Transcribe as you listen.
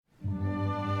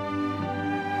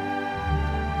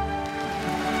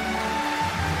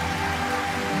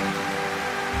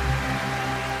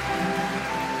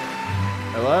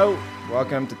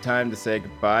Welcome to Time to Say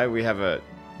Goodbye. We have a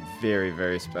very,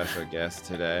 very special guest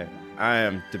today. I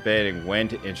am debating when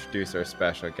to introduce our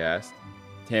special guest.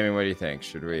 Tammy, what do you think?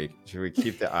 Should we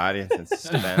keep the audience in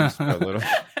suspense for a little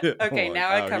bit? Okay,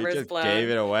 now it covers he just blown. gave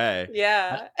it away.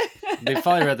 Yeah. They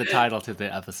probably read the title to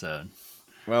the episode.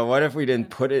 Well, what if we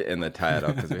didn't put it in the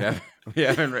title? Because we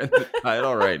haven't written the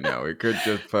title right now. We could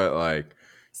just put like,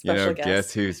 Special guess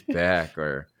guest. who's back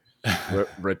or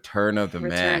Return of the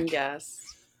Return Mac. guest.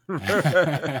 By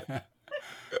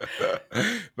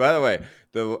the way,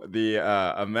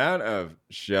 the amount of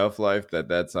shelf life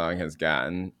that song has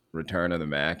gotten, Return of the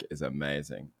Mac, is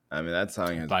amazing. I mean, that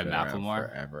song has By been around Macklemore?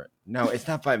 forever. No, it's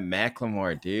not by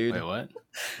Macklemore, dude. Wait, what?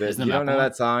 You Isn't it don't know Macklemore?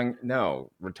 that song?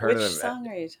 No, Return Which of the song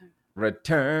are you talking?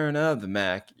 Return of the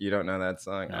Mac. You don't know that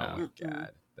song? No. Oh my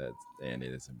god, that's Andy.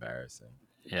 That's embarrassing.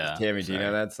 Yeah. Tammy, do you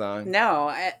know that song?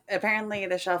 No, apparently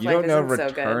the shelf You life don't know isn't so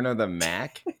Return good. of the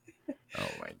Mac? Oh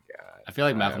my god. I feel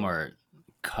like Macklemore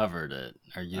covered it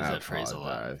or used I that phrase a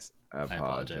lot. apologize. I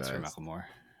apologize for Macklemore.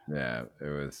 Yeah, it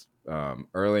was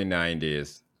early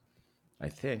 90s, I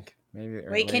think. Maybe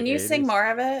early Wait, can you 80s. sing more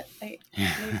of it?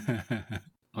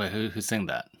 Wait, who sang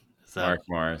that? Is that... Mark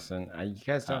Morrison. You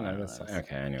guys don't know no, this song? that's-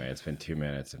 Okay, anyway, it's been 2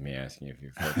 minutes of me asking you if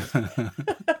you've heard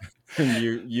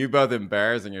this. you both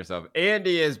embarrassing yourself.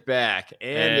 Andy is back.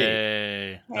 Andy,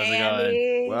 Hey, how's it going?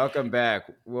 Andy. welcome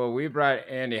back. Well, we brought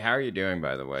Andy. How are you doing,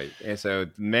 by the way? And so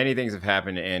many things have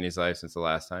happened in Andy's life since the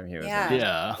last time he was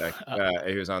Yeah. Yeah.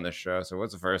 he was on the show. So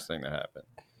what's the first thing that happened?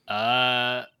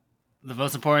 The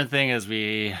most important thing is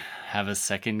we have a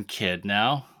second kid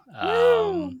now.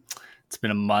 Woo! It's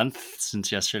been a month since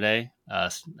yesterday.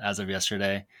 As of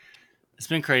yesterday, it's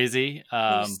been crazy.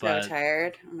 I'm so but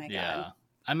tired. Oh my yeah, god.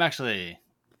 I'm actually,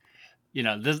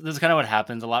 this is kind of what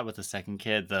happens a lot with the second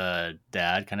kid. The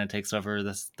dad kind of takes over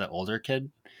the older kid,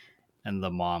 and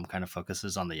the mom kind of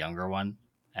focuses on the younger one.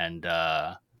 And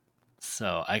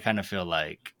so I kind of feel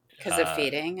like Because of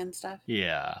feeding and stuff.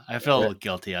 yeah, I feel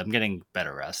guilty. I'm getting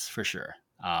better rest for sure.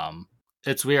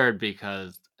 It's weird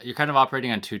because you're kind of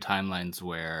operating on two timelines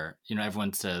where,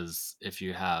 everyone says if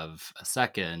you have a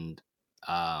second,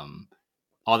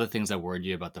 all the things that worried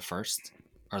you about the first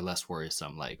are less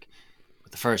worrisome. Like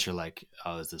with the first, you're like,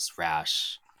 oh, is this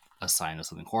rash a sign of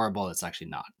something horrible? It's actually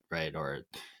not, right? Or,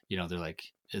 they're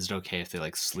like, is it okay if they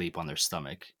like sleep on their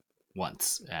stomach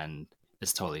once and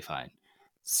it's totally fine?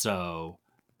 So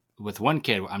with one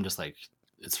kid, I'm just like,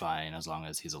 it's fine as long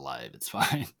as he's alive, it's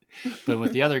fine. But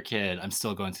with the other kid, I'm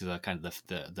still going through the kind of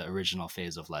the original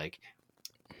phase of like,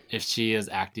 if she is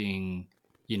acting,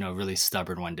 really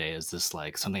stubborn one day, is this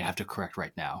like something I have to correct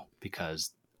right now?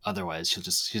 Because otherwise she's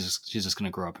just gonna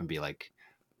grow up and be like,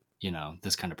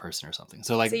 this kind of person or something.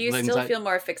 So like, So you still feel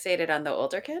more fixated on the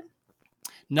older kid?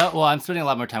 No, well, I'm spending a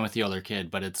lot more time with the older kid,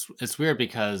 but it's weird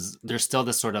because there's still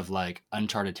this sort of like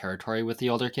uncharted territory with the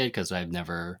older kid because I've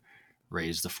never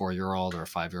raised a 4-year-old or a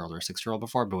 5-year-old or a 6-year-old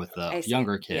before, but with the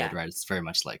younger kid, yeah. right, it's very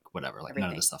much like whatever, like none of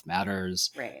Everything. this stuff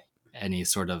matters. Right. Any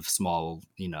sort of small,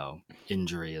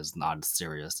 injury is not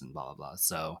serious and blah blah blah.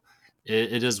 So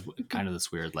it is kind of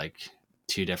this weird like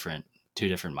two different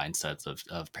mindsets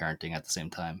of parenting at the same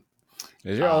time.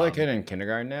 Is your older kid in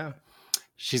kindergarten now?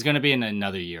 She's going to be in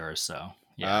another year or so.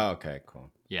 Yeah. Oh, okay,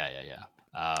 cool. Yeah.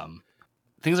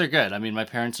 Things are good. I mean, my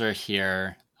parents are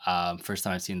here. First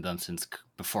time I've seen them since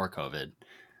before COVID,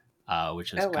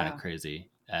 which is kind of crazy.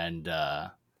 And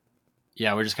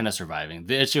we're just kind of surviving.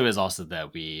 The issue is also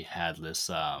that we had this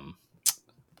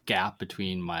gap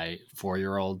between my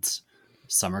 4-year-old's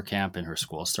summer camp and her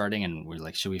school starting, and we're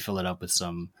like, should we fill it up with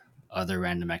some other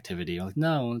random activity? I'm like,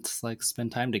 no, let's like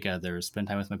spend time together, spend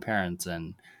time with my parents,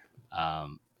 and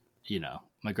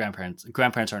my grandparents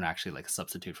aren't actually like a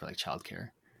substitute for like childcare.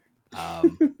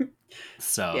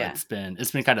 So it's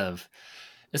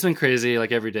been crazy.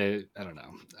 Like every day, I don't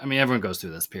know. I mean, everyone goes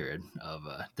through this period of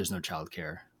there's no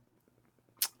childcare.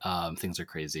 Things are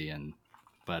crazy,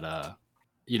 but I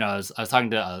was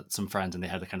talking to some friends, and they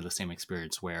had kind of the same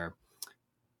experience where,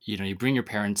 you bring your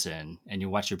parents in and you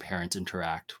watch your parents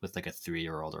interact with like a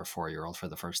 3-year-old or a 4-year-old for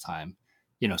the first time,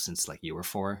 since like you were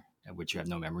 4, which you have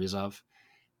no memories of.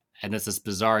 And it's this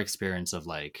bizarre experience of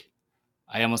like,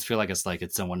 I almost feel like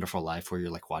it's a wonderful life where you're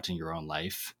like watching your own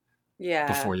life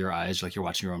before your eyes. Like you're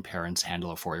watching your own parents handle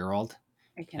a 4-year-old.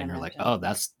 And you're like, oh,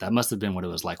 that must have been what it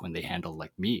was like when they handled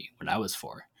like me when I was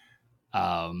 4.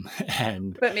 But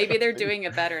maybe they're doing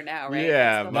it better now, right?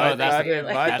 Yeah, my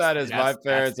thought is my that's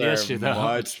parents the issue,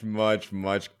 are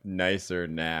much nicer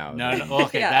now. No,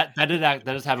 okay, that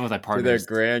does happen with my To partners.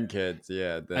 their grandkids,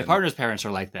 yeah. My partner's parents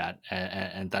are like that,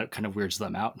 and that kind of weirds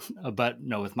them out. But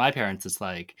no, with my parents, it's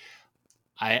like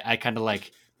I kind of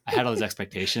like I had all these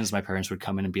expectations. My parents would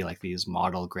come in and be like these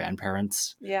model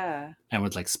grandparents Yeah, and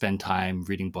would like spend time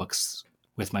reading books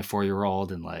with my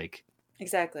 4-year-old and like,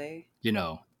 exactly. you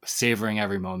know, savoring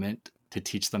every moment to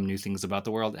teach them new things about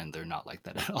the world. And they're not like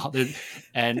that at all.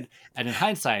 And in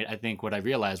hindsight, I think what I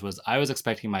realized was I was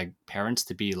expecting my parents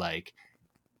to be like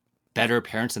better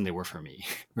parents than they were for me.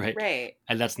 Right. Right.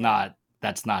 And that's not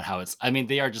how it's, I mean,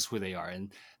 they are just who they are,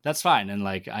 and that's fine. And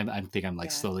like, I think I'm like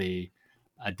Yeah. slowly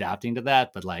adapting to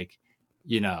that, but like,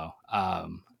 you know, I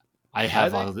I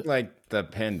have all think of the, like the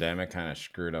pandemic kind of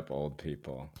screwed up old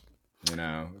people. You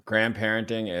know,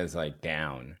 grandparenting is like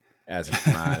down as a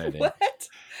commodity What?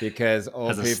 because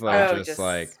old As a people are Oh, just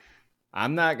like,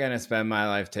 I'm not gonna spend my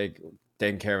life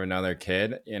taking care of another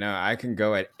kid. You know, I can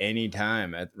go at any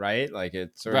time, right? Like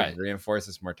it sort Right. of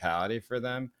reinforces mortality for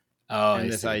them, oh, and I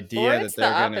this see. Or idea that it's the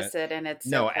they're gonna. opposite, and it's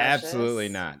so No, precious. absolutely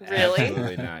not. Really?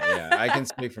 Absolutely not. Yeah, I can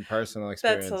speak from personal That's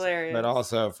experience, hilarious. but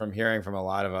also from hearing from a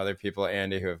lot of other people,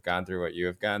 Andy, who have gone through what you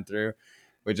have gone through,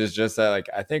 which is just that, like,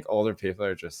 I think older people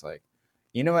are just like,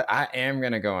 you know what? I am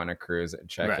going to go on a cruise and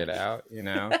check Right. it out. You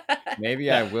know,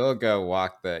 maybe I will go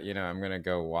walk I'm going to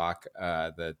go walk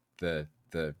the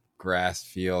grass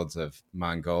fields of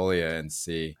Mongolia and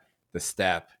see the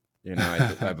steppe. You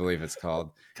know, I believe it's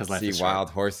called. 'Cause life See is short. wild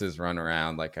horses run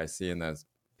around like I see in those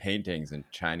paintings in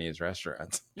Chinese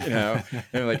restaurants. You know,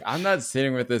 and like, I'm not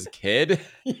sitting with this kid.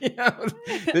 You know,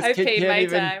 this I kid paid can't my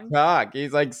even time. talk.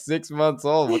 He's like 6 months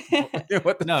old.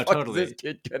 What the No, fuck totally. is this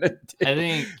kid gonna do? I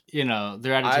think, you know,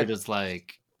 their attitude is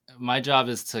like, my job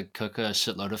is to cook a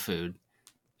shitload of food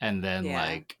and then Yeah.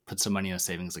 like put some money in a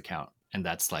savings account, and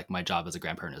that's like my job as a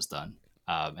grandparent is done.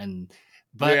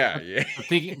 But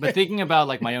thinking about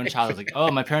like my own child, I was like,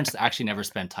 oh, my parents actually never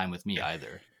spent time with me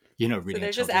either. You know, So reading.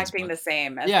 they're just acting the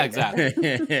same. As Yeah, they exactly.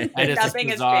 did. And it's just Nothing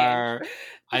has bizarre.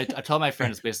 changed. I told my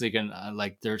friend it's basically gonna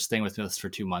like they're staying with us for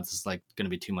 2 months. It's like gonna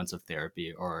be 2 months of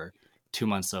therapy or 2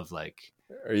 months of like.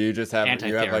 Or you just have like a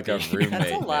Anti-therapy. roommate.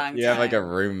 That's a long You have like a time.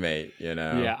 roommate, you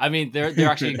know. Yeah, I mean they're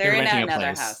actually They're in renting a another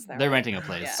place. house, though, They're right? renting a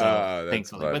place, Yeah. so Oh, that's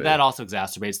thankfully. funny. But that also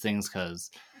exacerbates things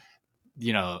because,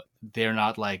 you know, they're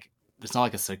not like, it's not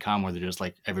like a sitcom where they're just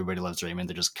like everybody loves Raymond.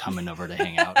 They're just coming over to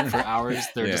hang out for hours.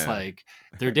 They're just Yeah. like,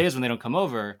 there are days when they don't come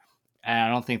over, and I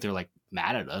don't think they're like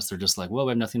mad at us. They're just like, well, we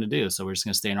have nothing to do, so we're just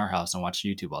gonna stay in our house and watch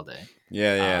YouTube all day.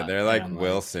 Yeah, they're and like I'm like-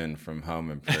 Wilson from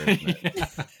Home Improvement. Yeah.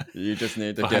 You just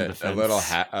need to Behind get the a little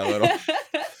fence.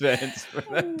 fence for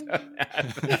that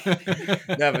to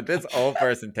happen. No, but this old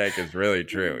person take is really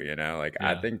true, you know? Like,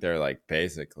 I Yeah. think they're like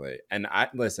basically, and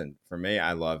listen, for me,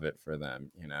 I love it for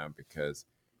them, you know, because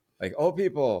like old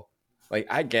people, like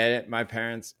I get it. My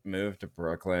parents moved to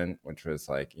Brooklyn, which was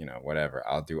like, you know, whatever.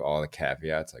 I'll do all the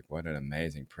caveats. Like, what an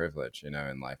amazing privilege, you know,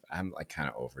 in life. I'm like kind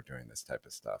of overdoing this type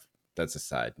of stuff. That's a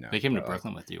side note. They came to but, like,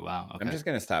 Brooklyn with you. Wow. Okay. I'm just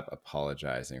gonna stop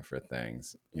apologizing for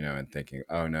things, you know, and thinking,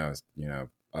 oh no, you know,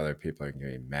 other people are gonna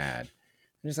be mad.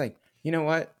 I'm just like, you know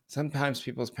what? Sometimes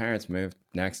people's parents move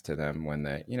next to them when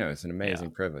they, you know, it's an amazing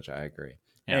privilege. I agree.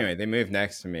 Yeah. Anyway, they moved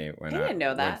next to me when I didn't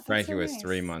know that. when That's Frankie so was nice.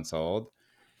 3 months old,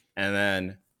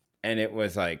 and it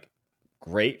was like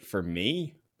great for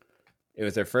me. It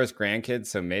was their first grandkid,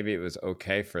 so maybe it was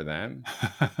okay for them.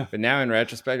 But now in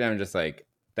retrospect, I'm just like,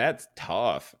 that's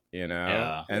tough, you know?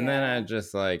 Yeah. And then I Yeah.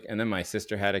 just like, and then my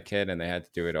sister had a kid and they had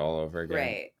to do it all over again.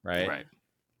 Right. Right.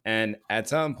 And at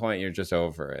some point, you're just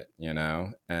over it, you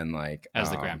know? And like, As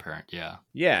the grandparent. Yeah.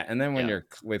 yeah. And then when Yeah. you're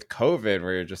with COVID,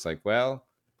 where you're just like, well,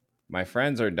 my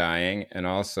friends are dying. And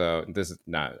also,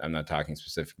 I'm not talking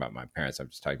specific about my parents. I'm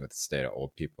just talking about the state of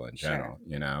old people in general,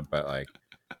 you know? But like,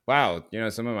 wow, you know,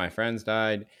 some of my friends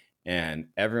died. And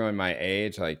everyone my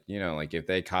age, like, you know, like if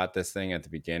they caught this thing at the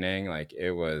beginning, like it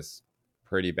was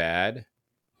pretty bad.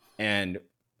 And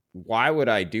why would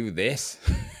I do this?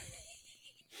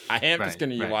 I am just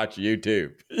going to watch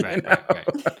YouTube. Right.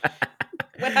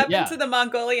 What happened Yeah. to the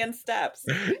Mongolian steppes?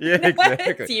 Yeah,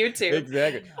 exactly. It's YouTube.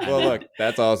 Exactly. I Well, know. look,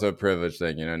 that's also a privilege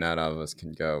thing. You know, not all of us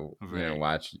can go, you know, Right.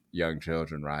 watch young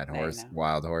children ride I know.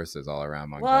 wild horses all around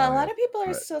Mongolia. Well, a lot of people are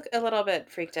but- still a little bit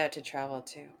freaked out to travel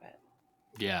too. But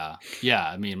Yeah. Yeah.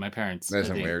 I mean, my parents. I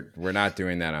Listen, think- we're not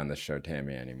doing that on the show,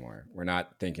 Tammy, anymore. We're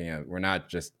not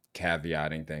just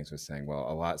caveating things with saying,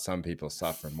 well, some people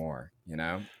suffer more, you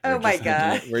know? Oh my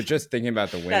God. We're just thinking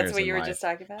about the winners. that's what in you were life. just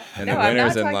talking about. And No, the I'm not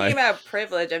winners in talking life- about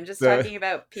privilege. I'm just So- talking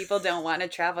about people don't want to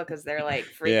travel because they're like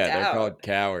freaked Yeah, they're out. called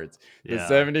cowards. Yeah.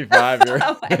 The 75-year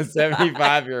Oh my the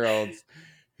 75-year-olds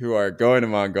who are going to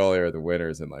Mongolia are the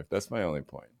winners in life. That's my only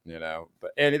point, you know?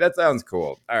 But Andy, that sounds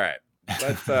cool. All right.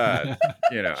 Let's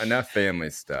you know, enough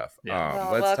family stuff. Yeah.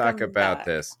 Well, Let's talk welcome about back.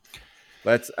 this.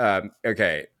 Let's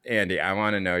okay, Andy, I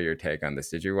want to know your take on this.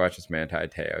 Did you watch this Manti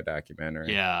Teo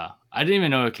documentary? Yeah, I didn't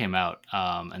even know it came out.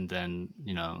 And then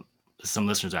some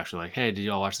listeners are actually like, "Hey, did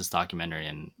you all watch this documentary?"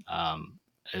 And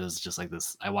it was just like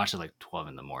this. I watched it like 12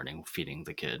 in the morning, feeding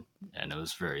the kid, and it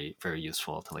was very, very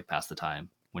useful to like pass the time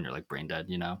when you're like brain dead.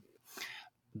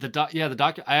 The doc.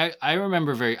 I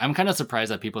remember I'm kind of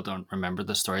surprised that people don't remember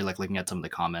the story. Like looking at some of the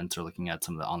comments or looking at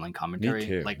some of the online commentary.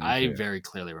 too, Like me I too. very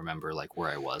clearly remember like where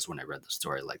I was when I read the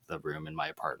story, like the room in my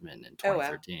apartment in Oh,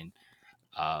 wow. 2013.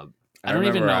 I I don't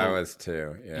even remember know. I was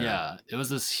too. Yeah. Yeah, it was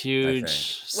this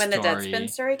huge When the story. Deadspin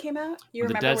story came out, you When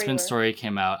the remember where you Deadspin were? story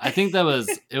came out, I think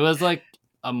it was like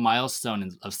a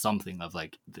milestone of something of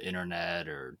like the internet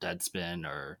or Deadspin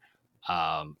or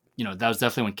that was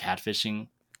definitely when catfishing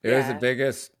It was the Yeah.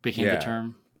 biggest. became yeah. the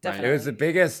term. Definitely. It was the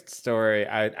biggest story.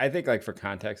 I think, like, for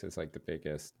context, it's like the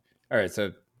biggest. All right.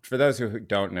 So for those who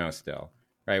don't know still,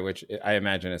 right, which I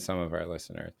imagine is some of our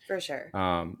listeners, For sure.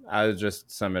 I'll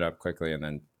just sum it up quickly and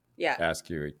then Yeah. ask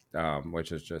you,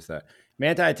 which is just that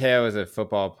Manti Teo is a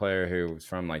football player who was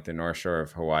from like the North Shore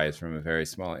of Hawaii. Is from a very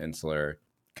small insular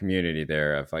community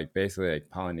there of like basically like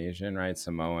Polynesian, right,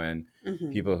 Samoan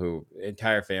Mhm. people who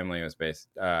entire family was based.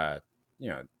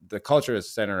 The culture is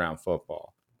centered around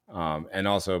football, and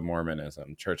also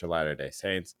Mormonism, Church of Latter-day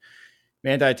Saints.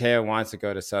 Manti Teo wants to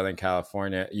go to Southern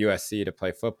California, USC, to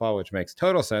play football, which makes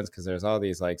total sense because there's all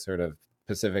these like sort of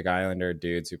Pacific Islander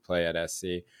dudes who play at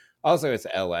SC. Also, it's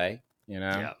LA,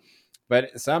 Yeah.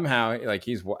 But somehow, like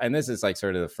and this is like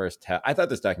sort of the first. I thought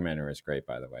this documentary was great,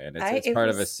 by the way, and it's It part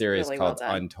of a was series really well called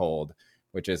done. Untold,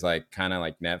 which is like kind of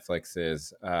like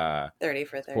Netflix's 30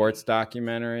 for 30. sports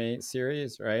documentary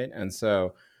series, right? And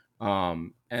so,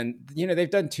 they've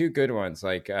done two good ones.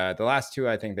 Like the last two,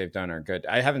 I think they've done are good.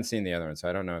 I haven't seen the other one, so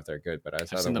I don't know if they're good. But I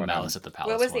saw I've seen the one. Malice at the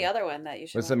Palace. What was one. the other one that you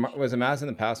should Was watch? the Mouse in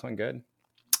the Past one good?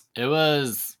 It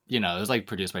was, it was like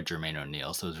produced by Jermaine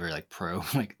O'Neal, so it was very like pro.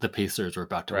 Like the Pacers were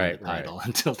about to win the title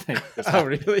until they. Oh,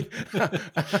 really?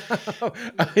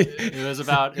 It was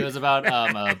about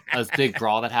a big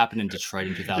brawl that happened in Detroit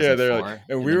in 2004. Yeah, they're like,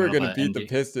 and we were going to beat the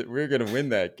Pistons. We were going to win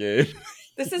that game.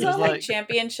 This is It was all like like-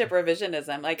 championship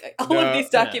revisionism. Like all of these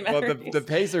documentaries. Well, the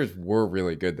Pacers were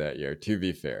really good that year, to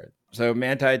be fair. So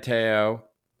Manti Teo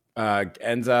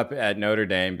ends up at Notre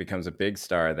Dame, becomes a big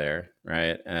star there,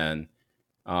 right? And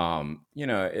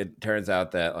it turns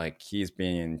out that like he's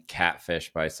being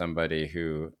catfished by somebody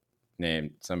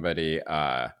named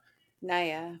Naya.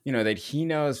 that he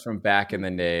knows from back in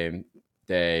the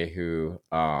day who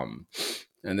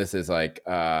and this is like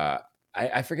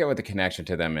I forget what the connection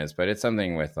to them is, but it's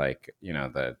something with like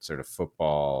the sort of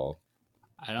football.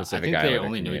 I Pacific think they Islander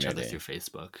only knew each other community. through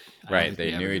Facebook. Right,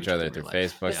 they knew each other through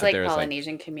Facebook. It's but like there was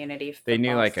Polynesian community. they knew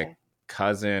football like stuff. a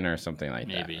cousin or something like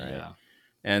Maybe, that, right? yeah.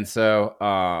 And so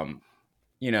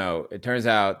it turns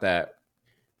out that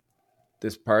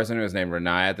this person who was named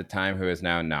Renaya at the time, who is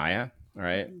now Naya,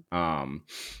 right,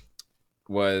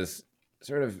 was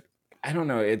sort of, I don't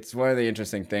know, it's one of the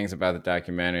interesting things about the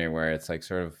documentary where it's like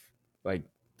sort of like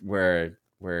where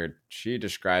she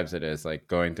describes it as like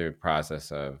going through a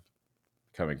process of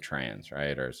becoming trans,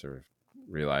 right, or sort of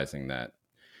realizing that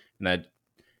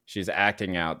she's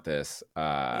acting out this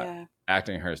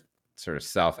acting her sort of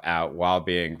self out while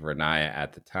being Renaya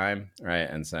at the time, right,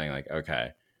 and saying like,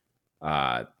 okay,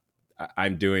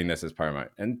 I'm doing this as part of my,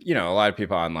 and a lot of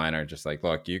people online are just like,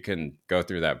 look, you can go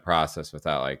through that process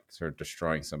without like sort of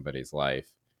destroying somebody's life.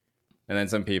 And then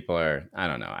some people are, I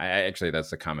don't know, I actually,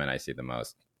 that's the comment I see the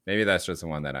most. Maybe that's just the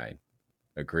one that I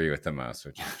agree with the most,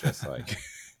 which is just like,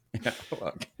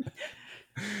 look,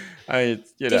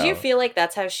 Did you feel like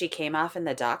that's how she came off in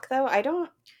the doc though? I don't.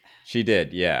 She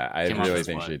did, yeah. I Came off really as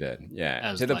think what? she did, yeah.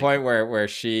 As To the like- point where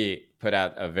she put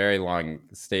out a very long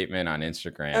statement on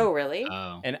Instagram. Oh, really?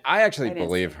 Oh, And I actually I didn't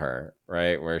believe see her,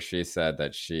 right? Where she said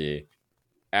that she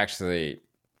actually,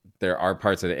 there are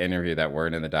parts of the interview that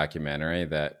weren't in the documentary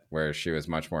where she was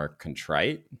much more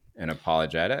contrite and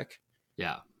apologetic.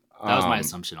 yeah. That was my Um,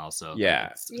 assumption also. Yeah.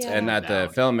 It's And that the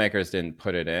down. filmmakers didn't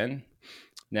put it in.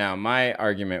 Now, my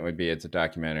argument would be it's a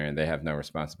documentary and they have no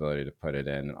responsibility to put it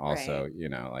in. And also,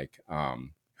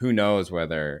 who knows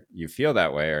whether you feel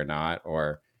that way or not,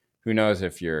 or who knows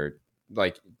if you're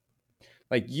like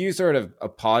you sort of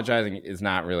apologizing is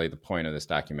not really the point of this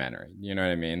documentary. You know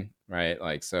what I mean? Right?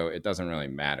 Like, so it doesn't really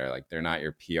matter. Like, they're not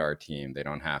your PR team. They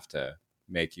don't have to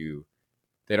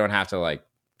like,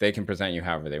 they can present you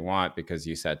however they want because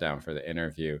you sat down for the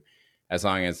interview, as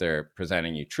long as they're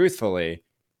presenting you truthfully,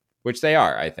 which they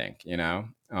are, I think,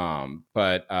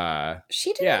 but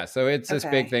She did. yeah, so it's this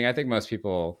Okay. big thing. I think most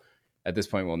people at this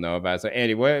point will know about it. So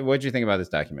Andy, what did you think about this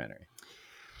documentary?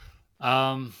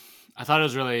 I I thought it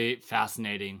was really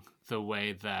fascinating the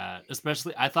way that,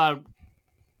 especially, I thought,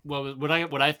 well, what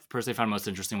I personally found most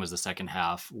interesting was the second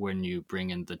half when you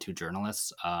bring in the two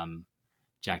journalists,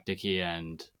 Jack Dickey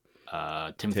and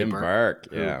Timothy Burke,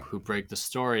 who break the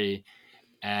story,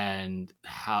 and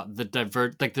how the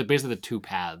basically the two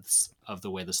paths of the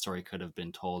way the story could have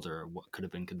been told or what could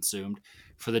have been consumed.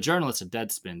 For the journalists at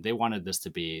Deadspin, they wanted this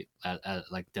to be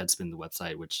like Deadspin, the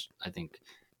website, which I think,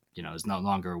 is no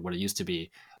longer what it used to be.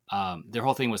 Their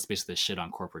whole thing was basically shit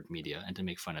on corporate media and to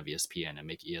make fun of ESPN and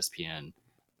make ESPN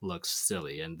look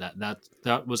silly. And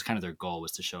that was kind of their goal,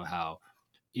 was to show how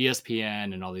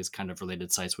ESPN and all these kind of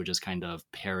related sites would just kind of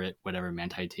parrot whatever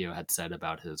Manti Te'o had said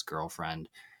about his girlfriend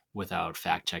without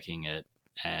fact checking it.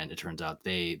 And it turns out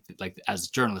they, like, as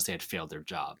journalists, they had failed their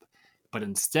job. But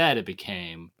instead it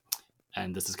became,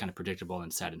 and this is kind of predictable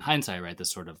and sad in hindsight, right,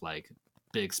 this sort of like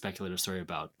big speculative story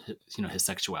about, his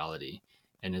sexuality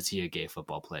and is he a gay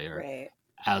football player, right,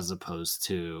 as opposed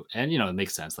to, and it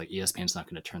makes sense, like ESPN's not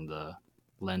going to turn the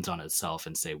lens on itself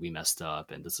and say we messed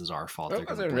up and this is our fault. It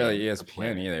wasn't really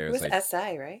ESPN either. It was like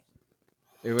SI, right?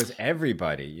 It was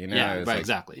everybody, Yeah, it was right,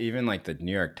 exactly. Even like the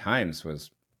New York Times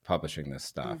was publishing this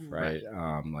stuff, right?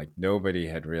 Like nobody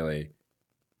had really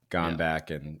gone back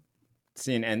and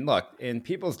seen. And look, in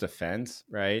people's defense,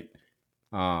 right?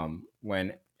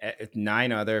 When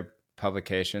 9 other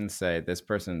publications say this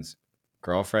person's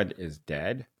girlfriend is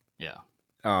dead,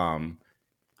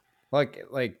 like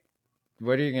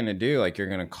what are you gonna do? Like, you're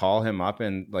gonna call him up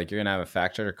and like you're gonna have a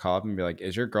fact checker call up and be like,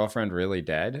 is your girlfriend really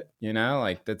dead?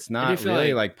 Like, that's not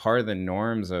really like part of the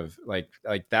norms of like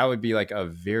that would be like a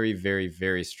very, very,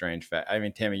 very strange fact. I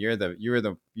mean, Tammy, you are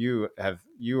the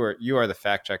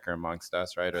fact checker amongst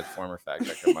us, right? Or the former fact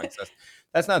checker amongst us.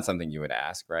 That's not something you would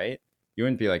ask, right? You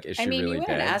wouldn't be like, is she really dead? You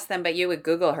wouldn't ask them, but you would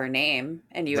Google her name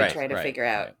and you would try to figure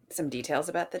out some details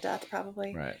about the death,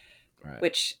 probably. Right.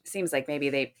 Which seems like maybe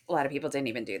a lot of people didn't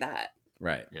even do that.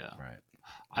 Right. Yeah. Right.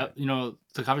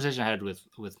 The conversation I had with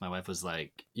my wife was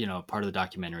like, part of the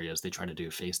documentary is they try to do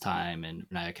FaceTime, and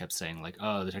Naya kept saying like,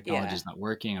 oh, the technology is not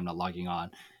working, I'm not logging on.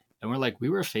 And we're like, we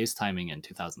were FaceTiming in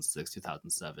 2006,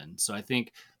 2007. So I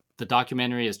think the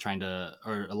documentary is trying to,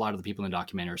 or a lot of the people in the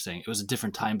documentary are saying it was a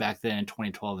different time back then.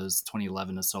 2012 is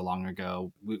 2011 is so long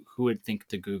ago. Who would think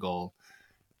to Google,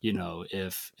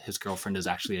 if his girlfriend is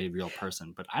actually a real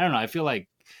person? But I don't know. I feel like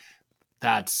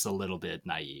that's a little bit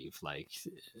naive. Like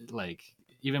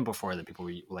even before that, people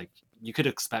were like, you could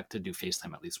expect to do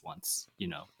FaceTime at least once,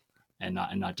 and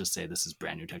not just say this is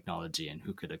brand new technology and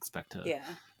who could expect to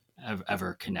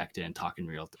ever connect and talk in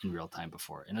real time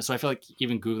before. And so I feel like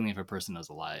even Googling if a person is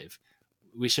alive,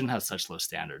 we shouldn't have such low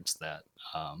standards that,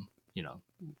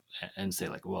 and say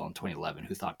like, well, in 2011,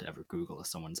 who thought to ever Google if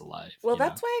someone's alive? Well,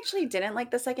 that's why I actually didn't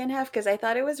like the second half, because I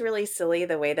thought it was really silly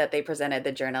the way that they presented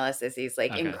the journalists as these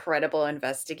like incredible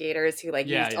investigators who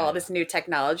used all this new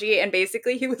technology, and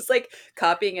basically he was like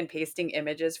copying and pasting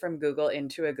images from Google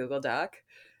into a Google Doc.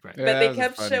 Right. But they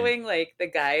kept showing like the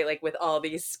guy like with all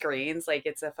these screens, like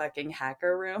it's a fucking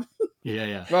hacker room.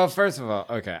 Yeah. Well, first of all,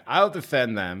 okay, I'll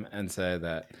defend them and say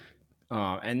that.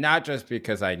 And not just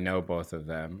because I know both of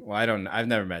them. Well, I've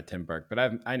never met Tim Burke, but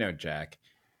I know Jack.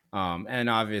 And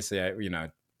obviously,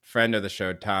 friend of the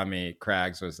show, Tommy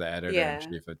Craggs was the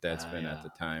editor-in-chief of Deadspin at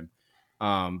the time.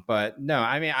 But no,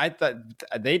 I mean, I thought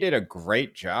they did a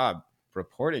great job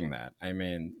reporting that. I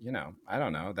mean, I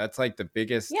don't know. That's like the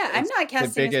biggest. Yeah, I'm not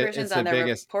casting aspersions on the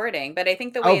reporting, but I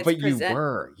think the way it's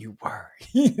presented. You were.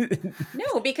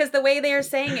 No, because the way they were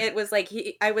saying it was like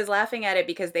I was laughing at it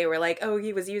because they were like, oh,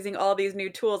 he was using all these new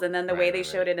tools, and then the way they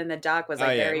showed it in the doc was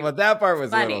like very. Well, that part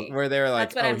was funny. A little, where they were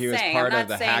like, that's what he was saying. part I'm of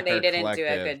the not hacker saying they didn't collective.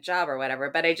 do a good job or whatever,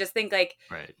 but I just think like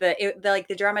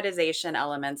the dramatization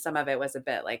element, some of it was a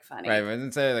bit like funny. Right, but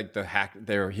didn't say like the hack.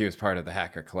 He was part of the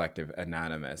hacker collective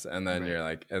anonymous, and then you're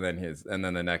like, and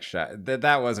then the next shot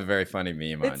that was a very funny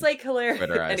meme. It's like hilarious.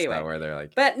 Twitter, anyway, where they're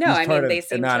like, but no, I mean they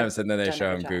seem anonymous, and then they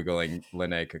show him googling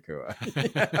Lene Kukua.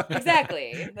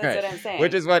 Exactly, that's what I'm saying.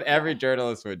 Which is what every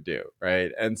journalist would do,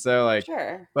 right? And so like,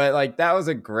 but like that was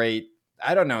a great.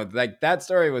 I don't know, like that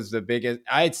story was the biggest.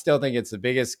 I still think it's the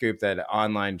biggest scoop that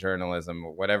online journalism,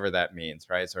 whatever that means,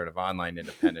 right? Sort of online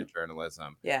independent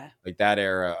journalism. Yeah. Like that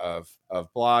era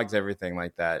of blogs, everything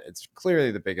like that. It's clearly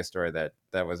the biggest story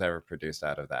that was ever produced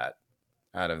out of that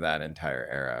entire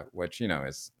era, which,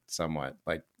 is somewhat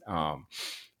like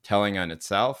telling on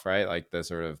itself, right? Like the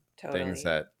sort of things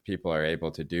that people are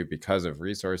able to do because of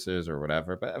resources or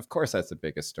whatever. But of course, that's the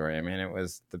biggest story. I mean, it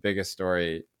was the biggest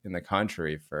story in the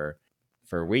country for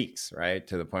weeks, right?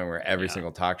 To the point where every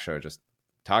single talk show just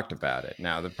talked about it.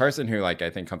 Now, the person who I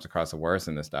think comes across the worst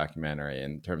in this documentary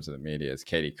in terms of the media is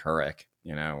Katie Couric,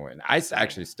 you know, and I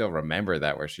actually still remember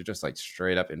that, where she just like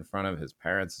straight up in front of his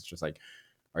parents, it's just like,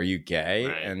 are you gay?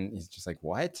 Right. And he's just like,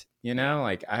 what? You know,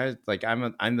 like I was like,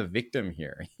 I'm the victim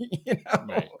here, you know,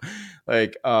 Right.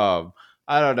 like,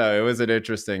 I don't know. It was an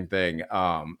interesting thing.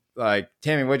 Like,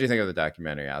 Tammy, what do you think of the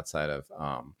documentary outside of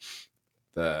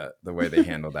the way they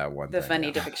handled that one the thing?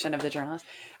 funny depiction of the journalist?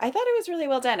 I thought it was really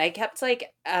well done. I kept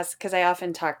like because I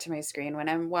often talk to my screen when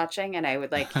I'm watching, and I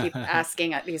would like keep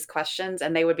asking these questions,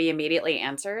 and they would be immediately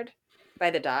answered by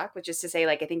the doc, which is to say,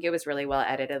 like, I think it was really well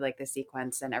edited, like the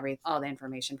sequence and all the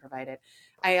information provided.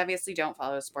 I obviously don't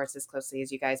follow sports as closely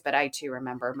as you guys, but I too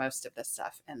remember most of the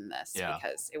stuff in this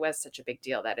because it was such a big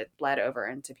deal that it bled over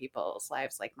into people's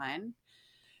lives like mine.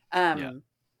 I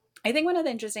think one of the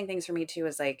interesting things for me too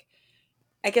is like,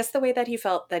 I guess the way that he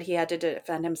felt that he had to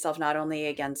defend himself not only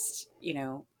against, you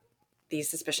know, these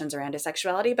suspicions around his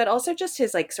sexuality, but also just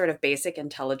his like sort of basic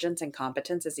intelligence and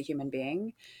competence as a human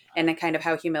being, and kind of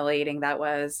how humiliating that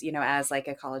was, you know, as like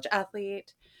a college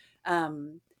athlete.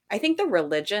 I think the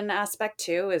religion aspect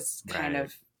too is kind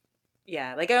of,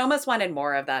 like I almost wanted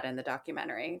more of that in the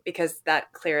documentary, because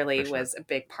that clearly was a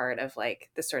big part of like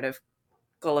the sort of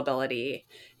gullibility,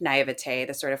 naivete,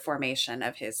 the sort of formation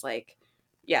of his like,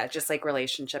 just like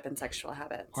relationship and sexual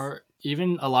habits. Or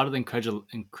even a lot of the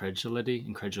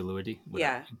incredulity,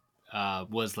 whatever,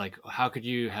 was like, how could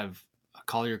you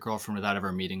call your girlfriend without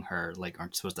ever meeting her? Like,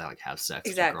 aren't you supposed to like have sex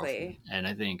with your girlfriend? And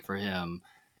I think for him,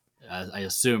 I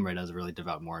assume, right, as a really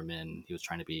devout Mormon, he was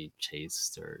trying to be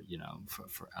chaste, or, you know,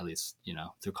 for at least, you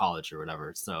know, through college or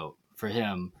whatever. So for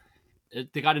him,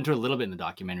 they got into it a little bit in the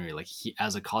documentary. Like, he,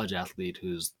 as a college athlete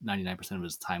whose 99% of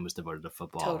his time was devoted to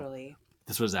football,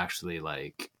 this was actually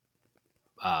like,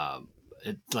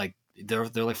 they're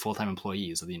like full-time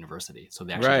employees of the university, so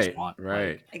they actually just want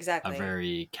like a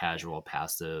very casual,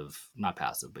 not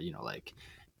passive, but, you know, like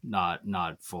not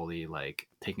fully like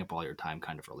taking up all your time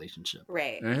kind of relationship.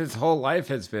 Right. And his whole life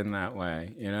has been that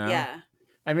way, you know? Yeah.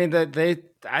 I mean,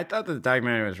 I thought the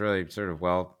documentary was really sort of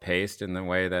well paced in the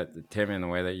way that Tim, in the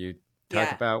way that you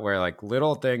talk about, where like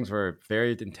little things were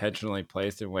very intentionally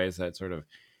placed in ways that sort of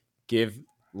give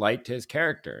light to his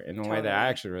character in a way that I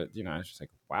actually, you know, I was just like,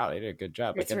 wow, they did a good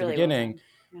job. Like at the beginning,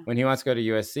 when he wants to go to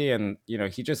USC, and, you know,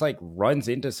 he just like runs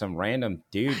into some random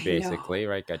dude, basically,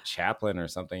 right? A chaplain or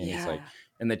something. And he's like,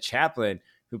 and the chaplain,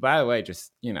 who, by the way,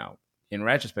 just, you know, in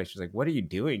retrospect, she's like, what are you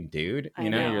doing, dude? You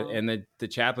know? And the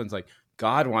chaplain's like,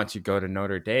 God wants you to go to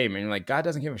Notre Dame. And you're like, God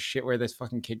doesn't give a shit where this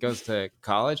fucking kid goes to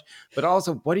college. But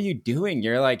also, what are you doing?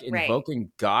 You're like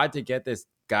invoking God to get this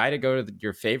guy to go to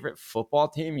your favorite football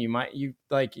team.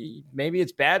 Maybe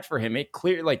it's bad for him. It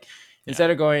clear, like, instead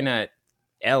of going to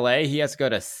LA, he has to go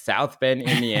to South Bend,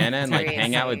 Indiana, and like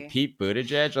hang out with Pete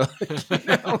Buttigieg,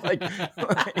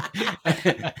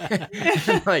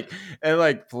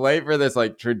 and play for this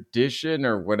like tradition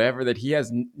or whatever that he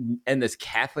has in this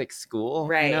Catholic school,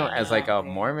 you know, as like a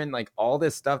Mormon, like all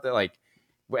this stuff that like.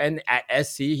 And at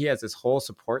SC, he has this whole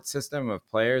support system of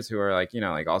players who are like, you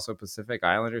know, like also Pacific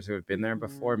Islanders who have been there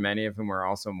before, many of whom are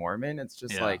also Mormon. It's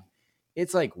just like,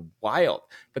 it's like wild.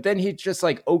 But then he's just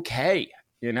like, okay,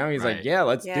 you know, he's like, yeah,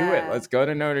 let's do it. Let's go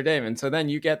to Notre Dame. And so then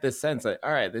you get this sense that,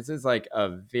 all right, this is like a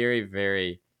very,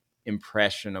 very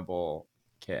impressionable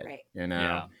kid, you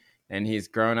know, and he's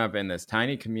grown up in this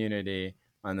tiny community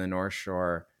on the North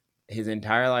Shore. His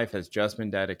entire life has just been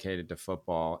dedicated to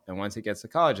football. And once he gets to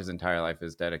college, his entire life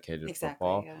is dedicated to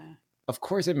football. Yeah. Of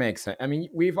course it makes sense. I mean,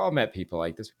 we've all met people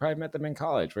like this. We probably met them in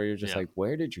college where you're just like,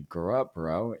 where did you grow up,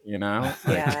 bro? You know?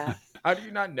 Like, how do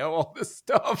you not know all this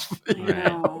stuff? You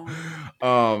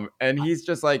know? And he's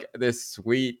just like this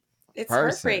sweet person,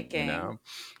 heartbreaking. You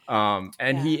know?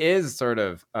 And he is sort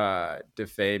of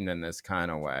defamed in this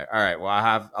kind of way. All right, well,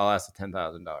 I'll ask the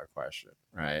 $10,000 question,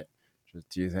 right?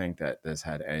 Do you think that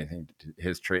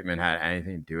his treatment had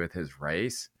anything to do with his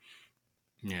race?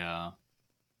 Yeah.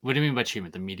 What do you mean by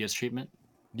treatment? The media's treatment?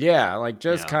 Yeah, like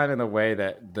just kind of the way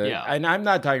that and I'm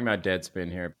not talking about Deadspin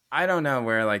here. I don't know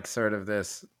where like sort of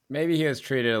this, maybe he was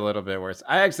treated a little bit worse.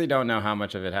 I actually don't know how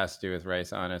much of it has to do with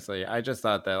race, honestly. I just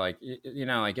thought that like, you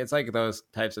know, like it's like those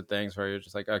types of things where you're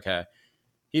just like, okay,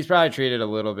 he's probably treated a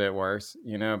little bit worse,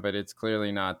 you know, but it's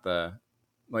clearly not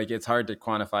like it's hard to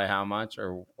quantify how much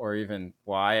or even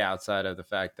why, outside of the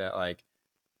fact that like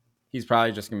he's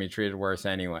probably just gonna be treated worse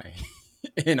anyway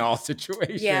in all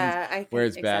situations where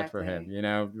it's bad for him, you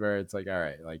know, where it's like, all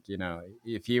right, like, you know,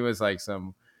 if he was like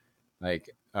some like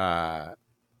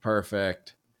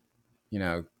perfect, you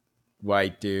know,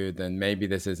 white dude, then maybe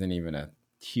this isn't even a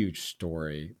huge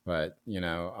story. But, you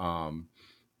know,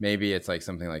 maybe it's like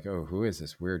something like, oh, who is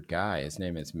this weird guy? His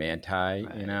name is Manti,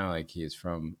 Right. you know, like he's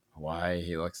from Hawaii.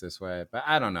 He looks this way. But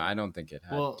I don't know. I don't think it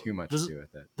had too much to do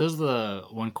with it. This is the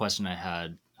one question I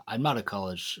had. I'm not a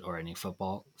college or any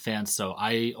football fan, so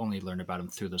I only learned about him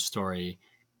through the story.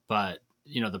 But,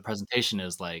 the presentation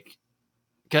is like,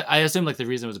 I assume like the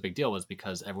reason it was a big deal was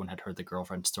because everyone had heard the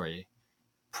girlfriend story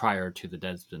prior to the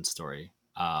Deadspin story.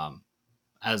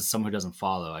 As someone who doesn't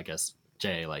follow, I guess,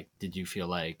 Jay, like, did you feel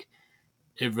like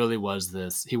he really was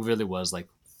like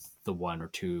the one or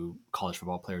two college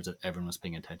football players that everyone was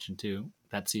paying attention to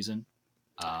that season?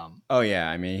 Oh yeah,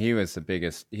 I mean, he was the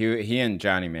biggest. He and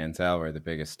Johnny Manziel were the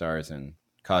biggest stars in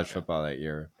college football that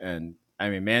year. And I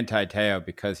mean, Manti Te'o,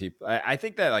 because I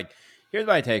think that, like, here's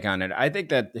my take on it. I think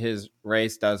that his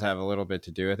race does have a little bit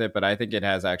to do with it, but I think it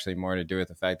has actually more to do with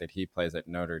the fact that he plays at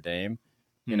Notre Dame.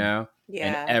 You know,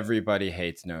 and everybody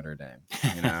hates Notre Dame.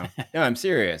 You know, no, I'm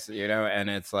serious. You know, and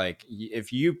it's like,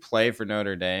 if you play for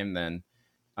Notre Dame, then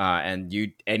and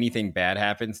anything bad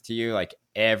happens to you, like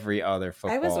every other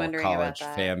football college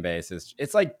fan base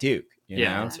it's like Duke. You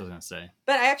know? That's what I was gonna say.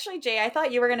 But actually, Jay, I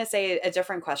thought you were gonna say a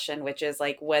different question, which is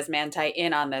like, was Manti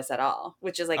in on this at all?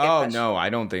 Which is like, no, I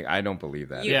don't believe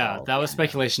that. That was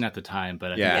speculation at the time,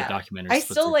 but I think the documentary. I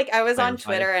still I was on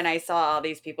Twitter and I saw all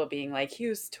these people being like, he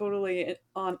was totally in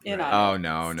on it. Oh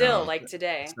no, still like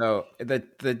today. So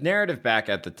the narrative back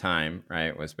at the time,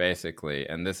 right, was basically,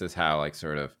 and this is how, like,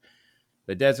 sort of,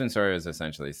 the Deadspin story was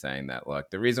essentially saying that, look,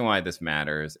 the reason why this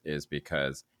matters is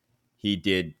because he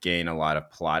did gain a lot of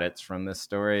plaudits from this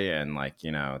story. And, like,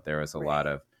 there was a lot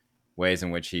of ways in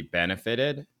which he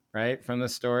benefited, right, from the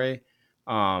story.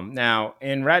 Now,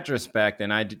 in retrospect,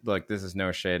 and look, this is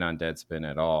no shade on Deadspin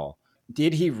at all.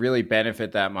 Did he really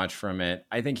benefit that much from it?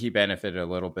 I think he benefited a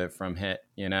little bit from it,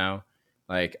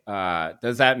 Like,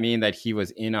 does that mean that he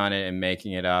was in on it and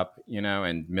making it up,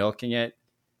 and milking it?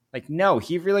 Like, no,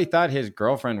 he really thought his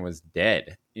girlfriend was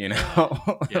dead,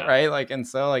 right? Like, and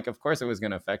so, like, of course it was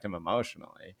going to affect him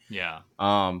emotionally. Yeah.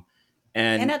 And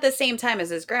at the same time as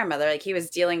his grandmother, like, he was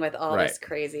dealing with all this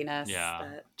craziness.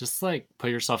 Yeah. Just like put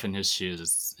yourself in his shoes.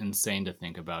 It's insane to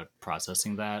think about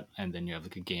processing that. And then you have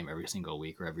like a game every single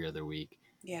week or every other week.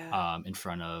 Yeah. In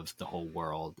front of the whole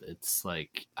world. It's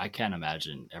like, I can't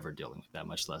imagine ever dealing with that,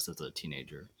 much less as a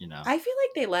teenager, I feel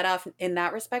like they let off in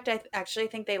that respect. I actually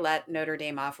think they let Notre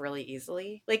Dame off really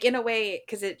easily, like, in a way,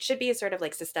 because it should be a sort of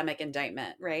like systemic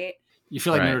indictment, right? You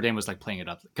feel like Notre Dame was like playing it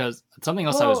up, because something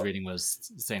else I was reading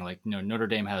was saying, like, Notre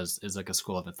Dame is like a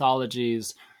school of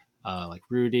mythologies, like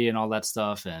Rudy and all that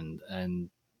stuff, and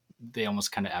they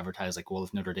almost kind of advertise like, well,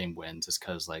 if Notre Dame wins, it's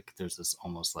because like there's this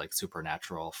almost like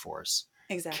supernatural force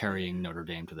carrying Notre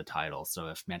Dame to the title. So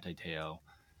if Manti Te'o,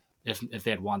 if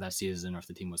they had won that season, or if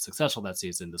the team was successful that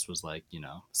season, this was like,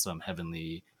 some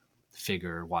heavenly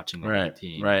figure watching the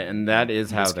team. Right. And that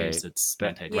is how it's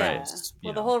Manti Te'o's,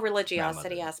 well, the whole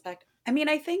religiosity aspect. I mean,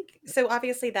 I think so.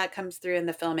 Obviously, that comes through in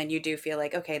the film, and you do feel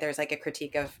like, okay, there's like a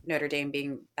critique of Notre Dame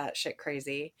being batshit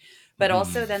crazy, but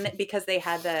also then because they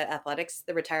had the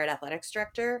retired athletics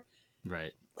director,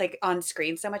 right, like on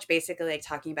screen so much, basically like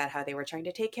talking about how they were trying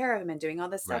to take care of him and doing all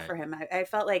this stuff for him. I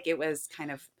felt like it was kind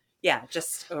of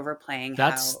just overplaying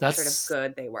how sort of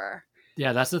good they were.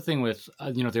 Yeah, that's the thing with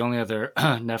the only other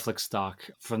Netflix doc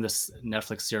from this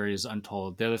Netflix series,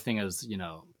 Untold. The other thing is,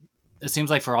 it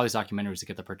seems like for all these documentaries to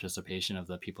get the participation of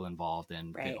the people involved,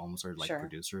 and they almost are like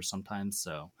producers sometimes.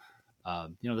 So,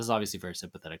 this is obviously very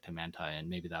sympathetic to Manti, and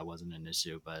maybe that wasn't an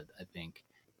issue, but I think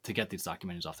to get these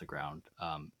documentaries off the ground,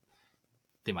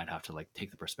 they might have to like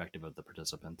take the perspective of the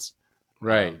participants.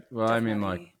 Right. Well, definitely. I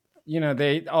mean,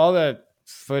 like, all the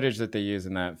footage that they use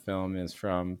in that film is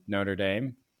from Notre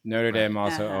Dame. Notre Dame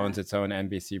also owns its own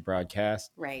NBC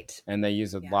broadcast. Right. And they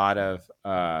use a lot of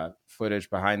footage,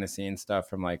 behind the scenes stuff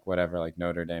from like whatever, like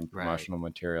Notre Dame promotional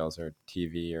materials or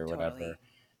TV or whatever.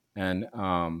 And,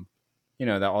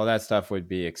 that all that stuff would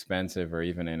be expensive or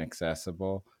even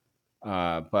inaccessible.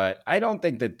 But I don't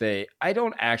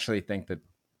actually think that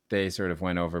they sort of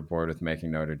went overboard with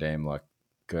making Notre Dame look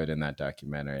good in that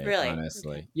documentary. Really?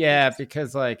 Honestly. Okay. Yeah,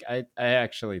 because like I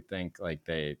actually think like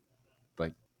I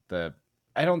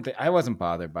wasn't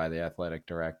bothered by the athletic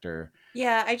director.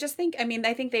 Yeah, I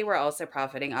think they were also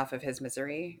profiting off of his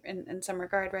misery in some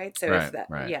regard, right? So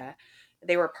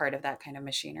they were part of that kind of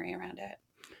machinery around it.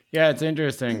 Yeah, it's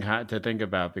interesting to think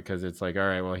about, because it's like, all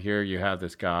right, well, here you have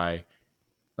this guy,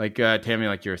 like Tammy,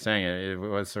 like you were saying, it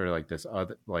was sort of like this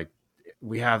other, like,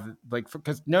 we have like,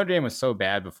 because Notre Dame was so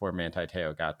bad before Manti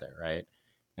Te'o got there, right?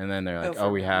 And then they're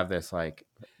like, we have this like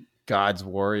God's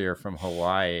warrior from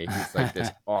Hawaii. He's like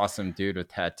this awesome dude with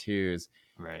tattoos,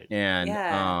 right? And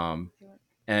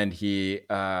and he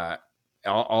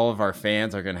all of our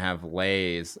fans are going to have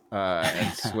leis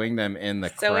and swing them in the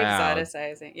so crowd.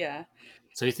 exoticizing, yeah.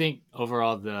 So you think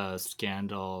overall the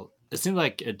scandal, it seemed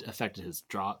like it affected his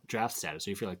draft status.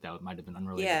 So you feel like that might have been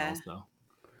unrelated also?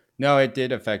 No, it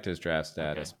did affect his draft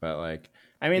status, but like,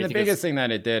 I mean, the biggest thing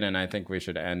that it did, and I think we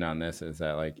should end on this, is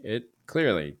that like it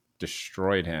clearly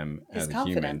destroyed him as a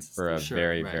human for a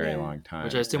very long time,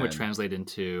 which I assume would translate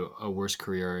into a worse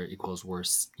career equals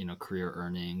worse, career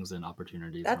earnings and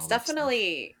opportunities. That's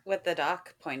definitely what the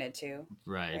doc pointed to,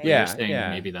 right? Yeah, you're saying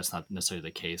maybe that's not necessarily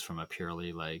the case from a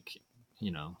purely like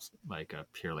like a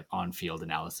pure like on-field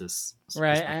analysis,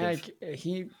 right?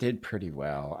 He did pretty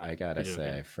well, I gotta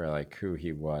say, for like who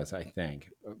he was, I think.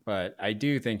 But I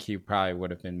do think he probably would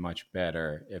have been much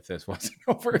better if this wasn't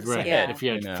over his head. If he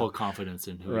had full confidence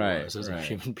in who he was as a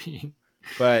human being.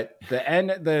 But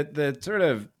the sort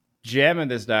of gem of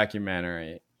this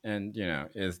documentary, and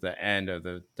is the end of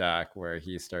the doc where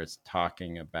he starts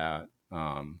talking about.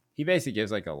 He basically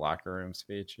gives like a locker room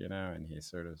speech, and he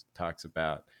sort of talks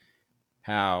about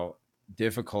how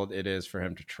difficult it is for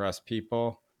him to trust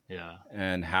people,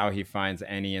 and how he finds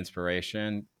any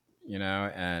inspiration,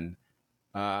 and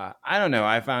I don't know,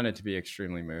 I found it to be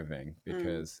extremely moving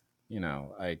because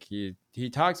like he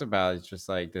talks about, it's just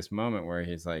like this moment where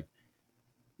he's like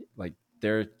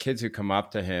there are kids who come up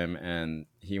to him and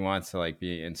he wants to like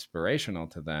be inspirational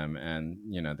to them, and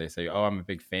they say, oh, I'm a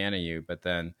big fan of you, but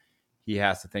then he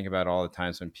has to think about all the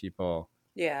times when people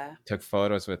took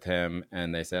photos with him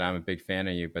and they said, I'm a big fan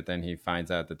of you, but then he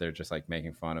finds out that they're just like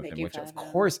making fun of him, which of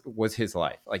course was his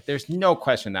life. Like there's no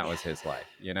question that was his life,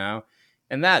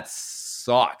 and that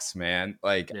sucks, man.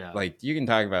 Like you can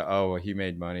talk about, oh, well, he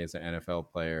made money as an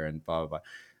NFL player and blah blah blah.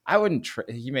 I wouldn't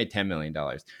he made $10 million.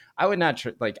 I would not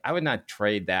I would not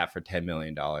trade that for $10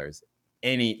 million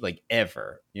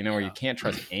ever, where you can't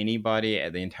trust anybody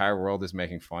and the entire world is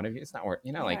making fun of you. It's not worth,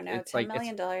 it's $10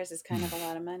 million is kind of a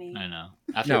lot of money. I know.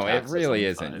 No, it really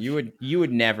isn't. You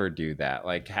would never do that.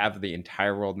 Like have the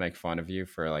entire world make fun of you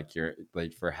for like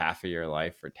for half of your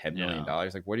life for $10 million.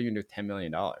 Like what are you gonna do with $10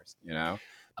 million?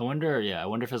 I wonder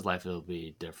if his life will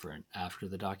be different after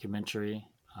the documentary.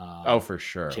 Oh, for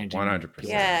sure. 100%.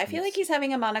 Yeah, I feel like he's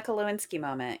having a Monica Lewinsky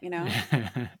moment,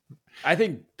 I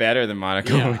think better than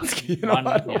Monica Lewinsky in a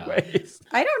lot of ways.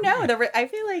 I don't know. I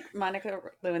feel like Monica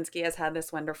Lewinsky has had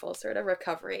this wonderful sort of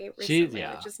recovery recently,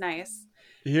 which is nice.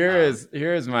 Here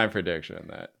is my prediction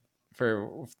that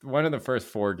for one of the first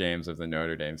 4 games of the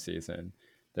Notre Dame season,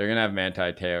 they're going to have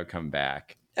Manti Te'o come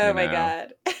back. Oh my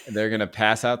God. They're going to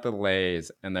pass out the leis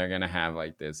and they're going to have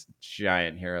like this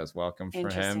giant hero's welcome for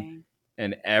him.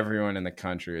 And everyone in the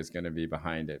country is going to be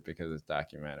behind it because it's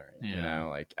documentary.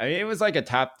 Like I mean, it was like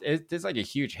it's like a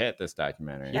huge hit, this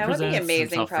documentary. That would be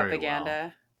amazing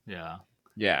propaganda. Well.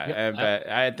 But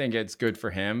I think it's good for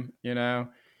him,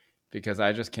 because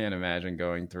I just can't imagine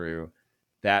going through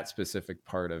that specific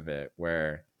part of it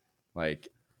where like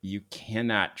you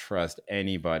cannot trust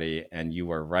anybody and you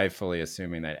are rightfully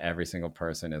assuming that every single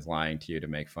person is lying to you to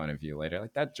make fun of you later.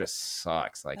 Like that just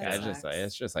sucks. Like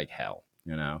it's just like hell.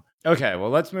 Okay,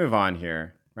 well, let's move on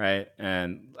here, right?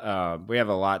 And we have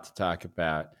a lot to talk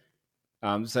about.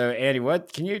 So, Andy,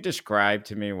 what can you describe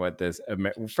to me what this?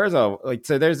 First of all,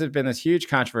 so there's been this huge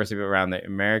controversy around the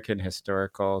American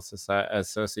Historical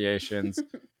Associations,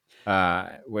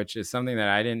 which is something that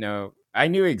I didn't know. I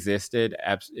knew existed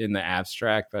in the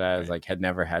abstract, but I was like had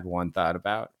never had one thought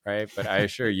about, right? But I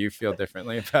assure you feel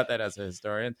differently about that as a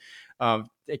historian.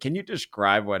 Can you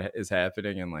describe what is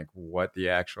happening and like what the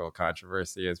actual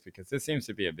controversy is? Because this seems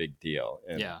to be a big deal.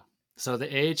 So the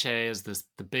AHA is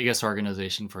the biggest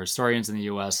organization for historians in the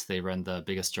U.S. They run the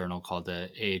biggest journal called the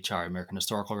AHR, American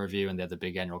Historical Review, and they have the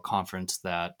big annual conference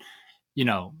that you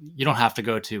don't have to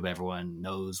go to, but everyone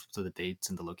knows the dates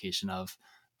and the location of.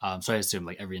 So I assume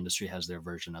like every industry has their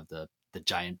version of the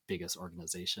giant biggest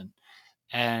organization.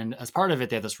 And as part of it,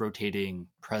 they have this rotating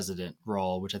president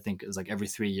role, which I think is like every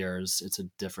 3 years, it's a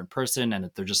different person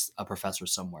and they're just a professor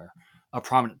somewhere, a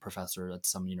prominent professor at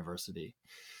some university.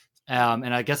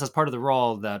 And I guess as part of the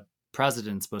role, that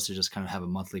president's supposed to just kind of have a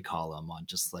monthly column on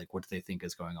just like what do they think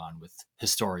is going on with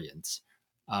historians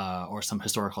or some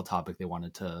historical topic they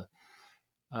wanted to,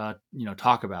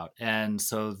 talk about. And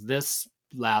so this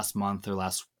last month or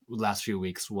last few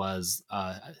weeks was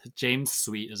James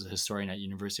Sweet is a historian at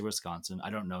University of Wisconsin. I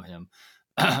don't know him,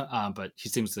 but he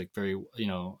seems like very,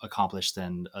 accomplished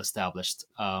and established.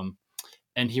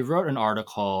 And he wrote an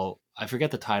article, I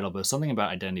forget the title, but something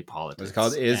about identity politics. It's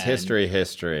called Is History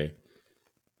History?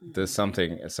 There's some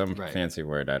fancy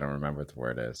word. I don't remember what the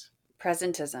word is.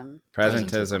 Presentism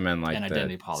and like and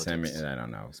identity politics. I don't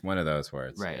know. It's one of those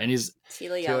words. Right. And he's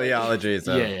teleologies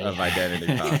of identity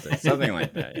politics. Something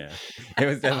like that, yeah. It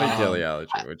was definitely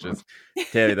teleology, which is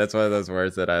Tammy, that's one of those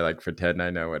words that I like pretend I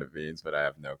know what it means, but I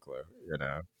have no clue, you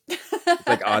know. It's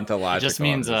like ontological. It just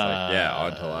means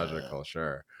ontological,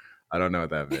 sure. I don't know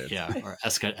what that means. Yeah, or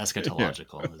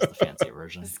eschatological is the fancy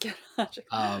version.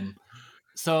 Eschatological.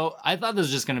 So I thought this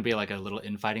was just going to be like a little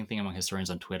infighting thing among historians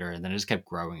on Twitter, and then it just kept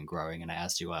growing and growing. And I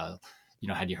asked you,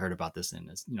 had you heard about this? And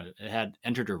it had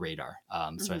entered your radar.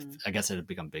 So I guess it had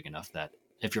become big enough that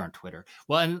if you're on Twitter,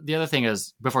 well, and the other thing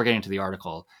is, before getting to the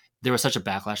article, there was such a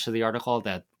backlash to the article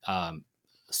that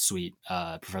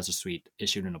Professor Sweet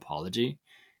issued an apology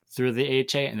through the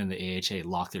AHA, and then the AHA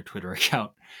locked their Twitter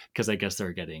account because I guess they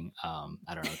were getting, I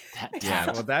don't know.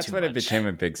 Yeah, well, that's when it became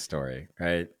a big story,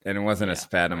 right? And it wasn't a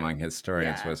spat among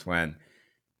historians, was when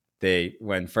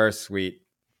first Sweet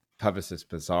published this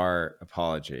bizarre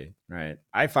apology, right?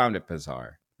 I found it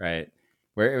bizarre, right?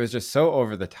 Where it was just so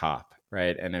over the top,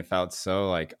 right? And it felt so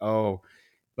like, oh,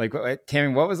 like,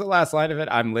 Tammy, what was the last line of it?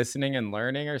 I'm listening and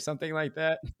learning or something like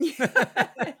that.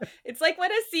 It's like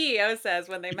what a CEO says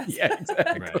when they mess up.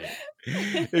 Exactly.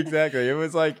 Exactly. It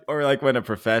was like, or like when a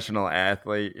professional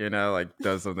athlete, like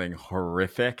does something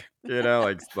horrific,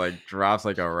 like drops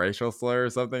like a racial slur or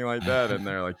something like that. And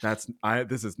they're like,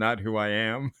 this is not who I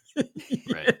am.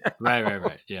 Right.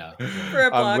 Yeah.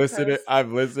 I'm listening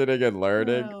and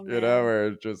learning, where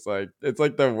it's just like, it's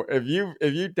like if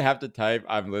you have to type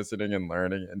 "I'm listening and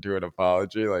learning" into an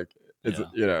apology, like it's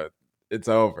it's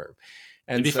over.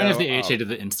 And it'd be funny if the AHA did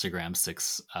the Instagram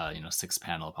six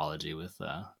panel apology with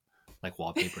like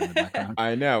wallpaper in the background.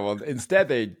 I know. Well,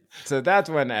 instead so that's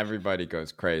when everybody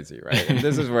goes crazy, right? And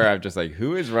this is where I'm just like,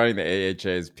 who is running the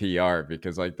AHA's PR?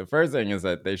 Because like the first thing is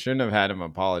that they shouldn't have had him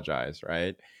apologize,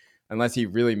 right? Unless he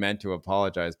really meant to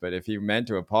apologize. But if he meant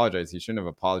to apologize, he shouldn't have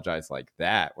apologized like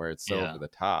that, where it's so over the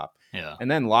top. Yeah.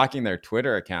 And then locking their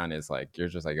Twitter account is like, you're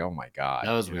just like, oh my God.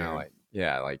 That was weird.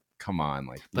 Like, come on.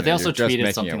 Like, but they also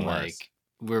tweeted something like,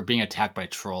 we're being attacked by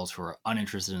trolls who are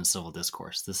uninterested in civil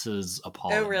discourse. This is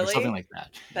appalling. Oh, really? Or something like that.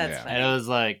 That's funny. And it was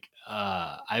like,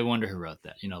 I wonder who wrote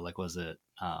that. Like, was it...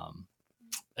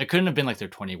 it couldn't have been like their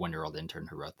 21-year-old intern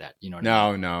who wrote that.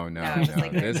 No.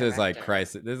 Like this is like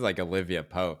crisis. This is like Olivia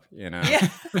Pope, Yeah.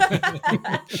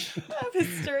 Of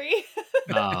history.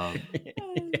 That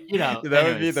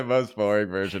would be the most boring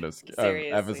version of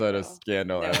episode of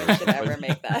Scandal ever. No one should ever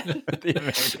make that. The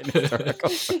American Historical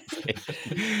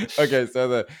Society. Okay,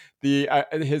 so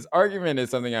his argument is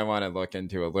something I want to look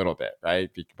into a little bit, right?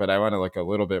 But I want to look a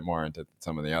little bit more into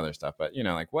some of the other stuff. But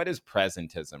like, what is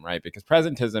presentism, right? Because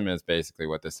presentism is basically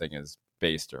what this thing is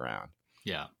based around.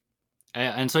 Yeah.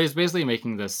 And so he's basically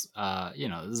making this,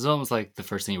 this is almost like the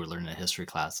first thing you would learn in a history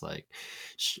class. Like,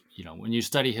 when you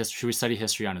study history, should we study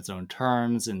history on its own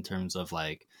terms, in terms of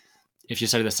like, if you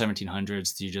study the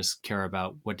 1700s, do you just care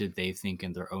about what did they think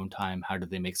in their own time? How did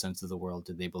they make sense of the world?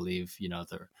 Did they believe,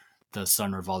 the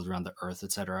sun revolved around the earth,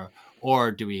 etc.?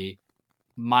 Or do we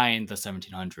mine the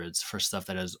 1700s for stuff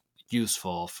that is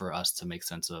useful for us to make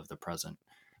sense of the present?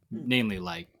 Namely,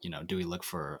 like, do we look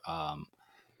for,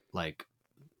 like,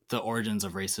 the origins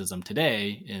of racism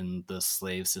today in the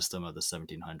slave system of the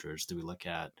 1700s? Do we look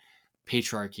at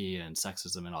patriarchy and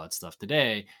sexism and all that stuff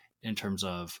today in terms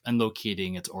of and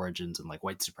locating its origins in like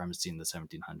white supremacy in the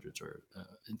 1700s? Or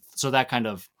so that kind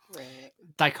of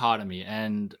dichotomy.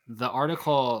 And the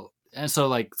article, and so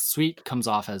like Sweet comes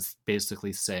off as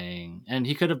basically saying, and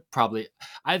he could have probably,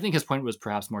 I think his point was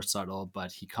perhaps more subtle,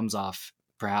 but he comes off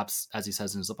perhaps, as he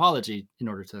says in his apology, in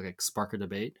order to like spark a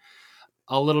debate,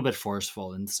 a little bit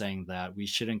forceful in saying that we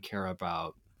shouldn't care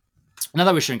about, not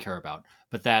that we shouldn't care about,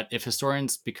 but that if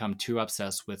historians become too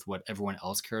obsessed with what everyone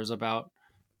else cares about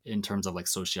in terms of like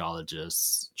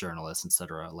sociologists, journalists,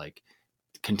 etc., like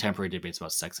contemporary debates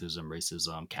about sexism,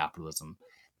 racism, capitalism,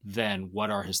 then what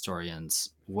are historians?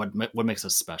 What makes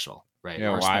us special, right?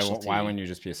 Yeah, why wouldn't you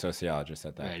just be a sociologist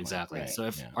at that point? Exactly. Right. So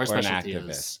if our specialty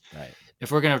is, right,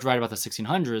 if we're going to write about the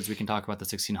 1600s, we can talk about the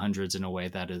 1600s in a way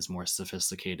that is more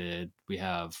sophisticated.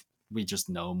 We just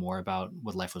know more about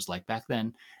what life was like back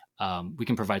then. We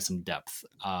can provide some depth.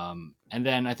 And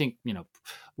then I think,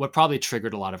 what probably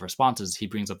triggered a lot of responses, he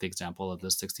brings up the example of the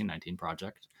 1619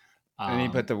 project. And he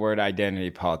put the word identity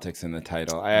politics in the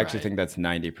title. I actually think that's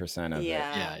 90% of it.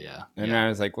 Yeah. And I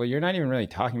was like, well, you're not even really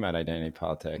talking about identity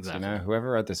politics. Exactly.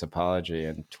 Whoever wrote this apology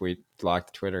and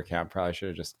locked the Twitter account probably should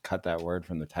have just cut that word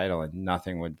from the title and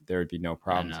there would be no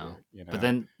problems here. But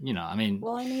then,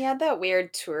 Well, and he had that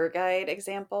weird tour guide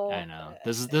example. I know.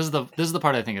 This is the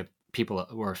part I think that people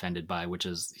were offended by, which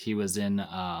is he was in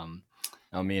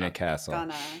Elmina Castle.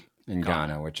 in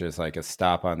Ghana, which is like a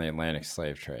stop on the Atlantic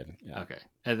slave trade. Yeah. Okay.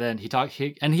 And then he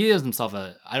is himself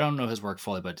I don't know his work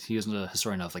fully, but he is a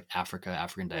historian of like Africa,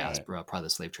 African diaspora, part of the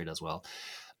slave trade as well.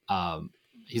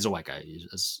 He's a white guy. He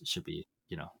should be,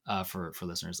 for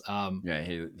listeners. Yeah,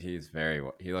 he looks very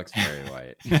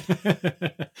white.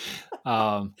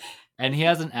 And he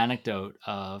has an anecdote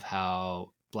of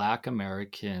how Black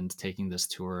Americans taking this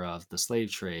tour of the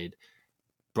slave trade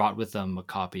brought with them a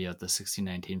copy of the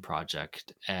 1619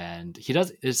 Project. And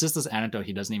it's just this anecdote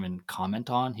he doesn't even comment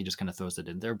on. He just kind of throws it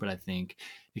in there. But I think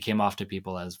it came off to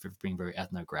people as being very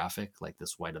ethnographic, like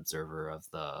this white observer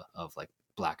of like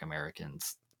Black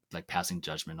Americans, like passing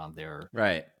judgment on their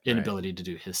inability to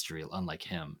do history, unlike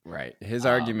him. Right. His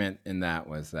argument in that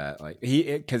was that, like,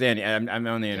 because Andy, I'm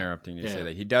only interrupting you to say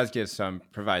that he does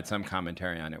provide some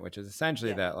commentary on it, which is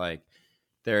essentially that, like,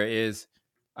 there is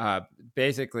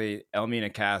basically Elmina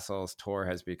Castle's tour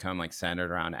has become like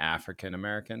centered around African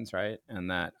Americans, right? And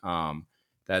that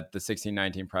that the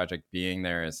 1619 Project being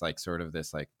there is like sort of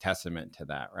this like testament to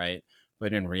that, right?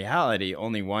 But in reality,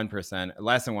 only 1%,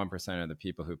 less than 1% of the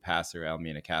people who passed through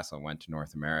Elmina Castle went to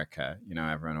North America.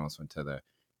 Everyone else went to the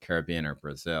Caribbean or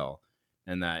Brazil.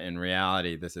 And that in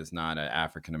reality, this is not an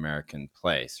African-American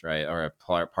place, right? Or a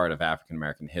part of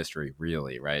African-American history,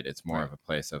 really, right? It's more of a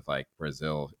place of like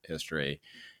Brazil history.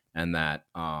 And that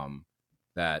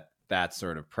that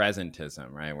sort of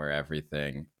presentism, right? Where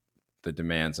everything, the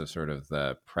demands of sort of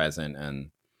the present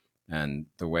and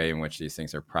the way in which these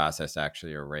things are processed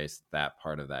actually erase that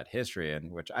part of that history,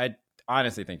 and which I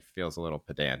honestly think feels a little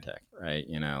pedantic, right?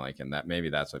 And that maybe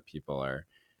that's what people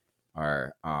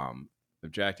are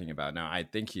objecting about. Now, I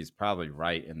think he's probably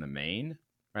right in the main,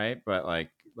 right? But like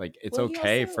it's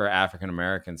okay for African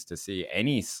Americans to see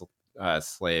any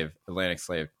Atlantic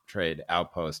slave trade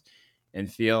outpost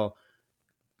and feel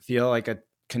like a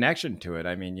connection to it.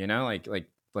 I mean,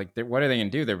 what are they gonna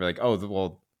do? They're like, oh,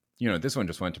 well, this one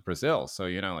just went to Brazil, so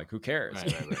like, who cares?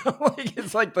 Right. Like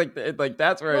it's like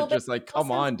that's where it's just like,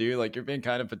 come on, dude, like you're being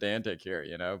kind of pedantic here,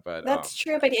 But that's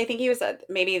true. But I think he was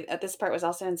maybe at this part was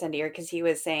also incendiary because he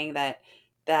was saying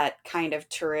that kind of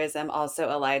tourism also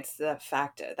aligns the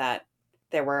fact that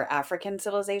there were African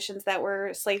civilizations that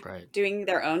were doing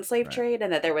their own slave trade,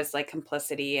 and that there was like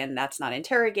complicity, and that's not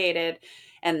interrogated.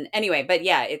 And anyway, but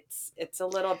yeah, it's a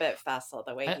little bit facile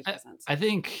the way he presents it. I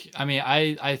think,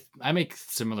 I make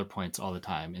similar points all the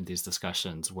time in these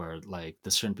discussions where like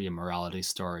this shouldn't be a morality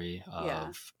story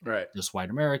of just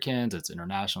white Americans. It's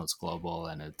international, it's global,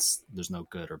 and there's no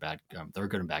good or bad. There are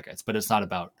good and bad guys, but it's not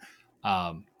about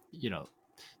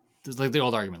there's like the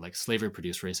old argument, like slavery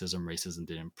produced racism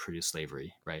didn't produce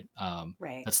slavery, right?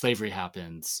 That slavery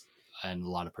happens, and a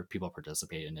lot of people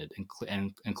participate in it,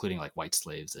 including like white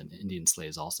slaves and Indian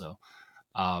slaves also.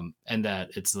 And that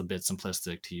it's a bit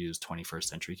simplistic to use 21st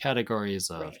century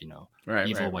categories of,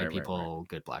 evil white people,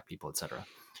 good Black people, etc.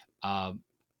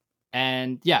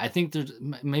 And yeah, I think there's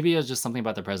maybe it was just something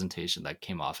about the presentation that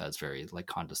came off as very like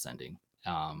condescending.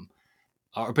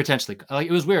 Or potentially, like,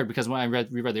 it was weird because when I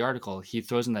reread the article, he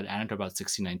throws in that anecdote about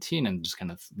 1619 and just kind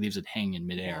of leaves it hanging in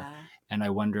midair. Yeah. And I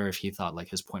wonder if he thought like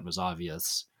his point was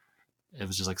obvious. It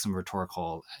was just like some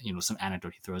rhetorical, some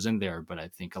anecdote he throws in there. But I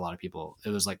think a lot of people, it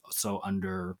was like so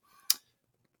under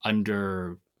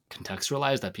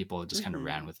contextualized that people just kind of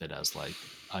ran with it as like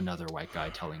another white guy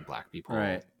telling Black people,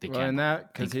 right? And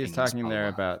that because he's talking there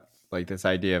about like this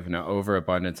idea of an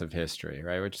overabundance of history,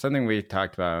 right? Which is something we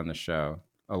talked about on the show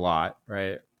a lot,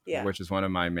 right? Yeah. Which is one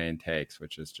of my main takes,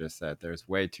 which is just that there's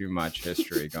way too much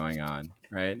history going on,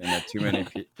 right? And that too many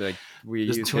people, like, we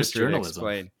use history to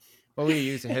explain. Well, we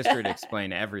use history to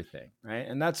explain everything, right?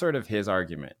 And that's sort of his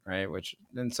argument, right?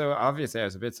 And so obviously I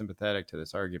was a bit sympathetic to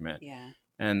this argument. Yeah.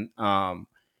 And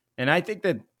I think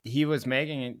that he was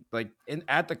making it like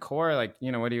at the core, like,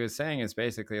 what he was saying is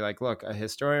basically like, look, a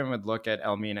historian would look at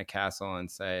Elmina Castle and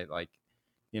say, like,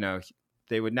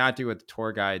 they would not do what the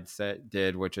tour guide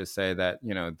did, which is say that,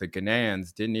 the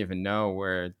Ghanaians didn't even know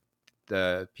where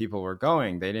the people were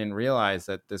going. They didn't realize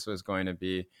that this was going to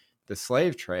be the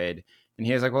slave trade. And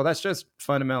he was like, well, that's just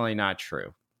fundamentally not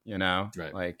true.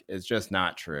 Right. Like, it's just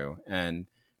not true. And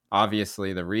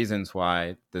obviously the reasons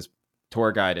why this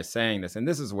tour guide is saying this, and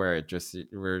this is where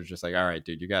we're just like, all right,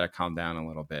 dude, you got to calm down a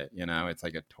little bit. It's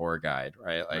like a tour guide,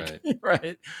 right? Like,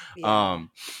 right. Yeah.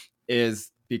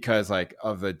 Is because like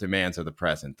of the demands of the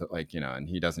present, like, and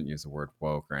he doesn't use the word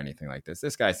woke or anything like this.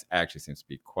 This guy actually seems to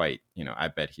be quite, I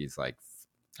bet he's like,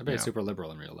 he's super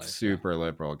liberal in real life. Super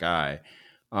liberal guy.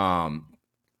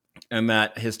 and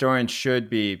that historians should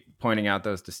be pointing out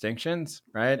those distinctions,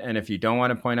 right? And if you don't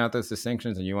want to point out those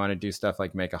distinctions and you want to do stuff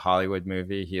like make a Hollywood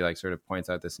movie, he like sort of points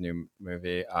out this new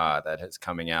movie that is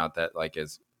coming out that like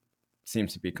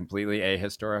seems to be completely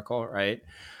ahistorical, right?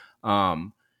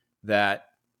 That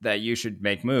you should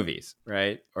make movies,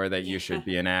 right? Or that you should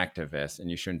be an activist and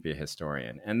you shouldn't be a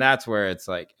historian. And that's where it's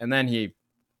like, and then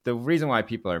the reason why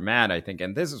people are mad, I think,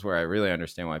 and this is where I really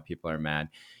understand why people are mad,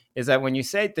 is that when you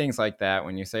say things like that,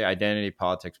 when you say identity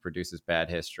politics produces bad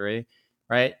history,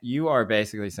 right? You are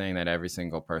basically saying that every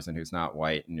single person who's not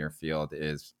white in your field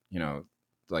is,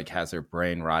 like has their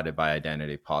brain rotted by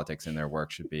identity politics and their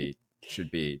work should be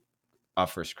up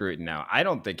for scrutiny. Now, I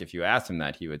don't think if you asked him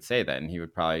that, he would say that. And he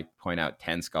would probably point out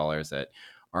 10 scholars that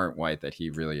aren't white that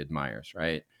he really admires,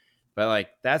 right? But like,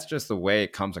 that's just the way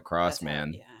it comes across,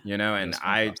 man. And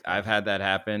I've had that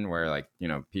happen where like,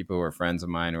 people who are friends of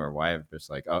mine who are white are just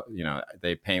like, oh,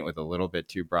 they paint with a little bit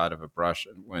too broad of a brush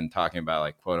when talking about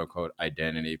like quote unquote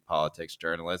identity politics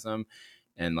journalism.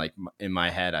 And like in my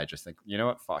head, I just think, you know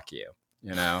what? Fuck you.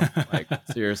 Like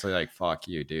seriously, like fuck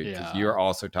you, dude, because you're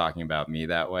also talking about me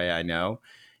that way, I know.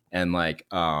 And like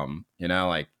I'm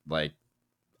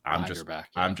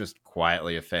just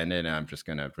quietly offended, and I'm just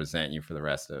gonna resent you for the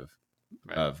rest of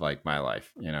like my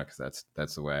life, because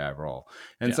that's the way I roll.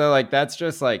 And so like that's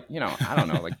just like, I don't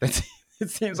know, like that's it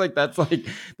seems like that's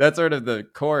sort of the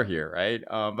core here, right?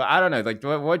 But I don't know, like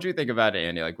what do you think about it,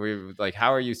 Andy? Like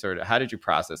how did you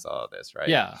process all of this, right?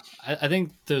 Yeah, I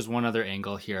think there's one other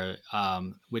angle here,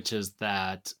 which is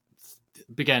that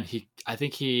again, I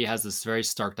think he has this very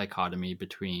stark dichotomy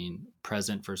between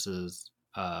present versus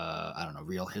I don't know,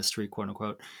 real history, quote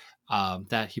unquote,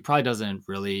 that he probably doesn't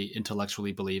really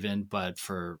intellectually believe in, but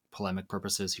for polemic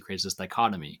purposes, he creates this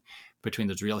dichotomy between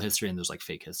there's real history and there's like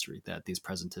fake history that these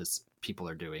presentist people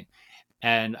are doing.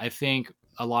 And I think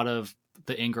a lot of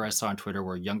the anger I saw on Twitter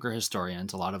were younger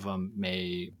historians. A lot of them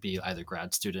may be either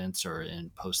grad students or in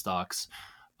postdocs,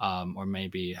 or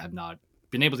maybe have not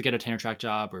been able to get a tenure track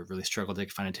job or really struggled to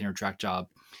find a tenure track job.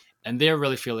 And they're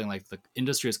really feeling like the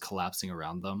industry is collapsing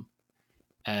around them.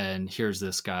 And here's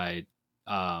this guy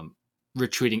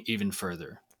retreating even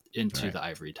further into the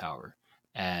ivory tower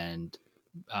and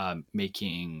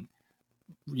making,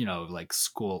 like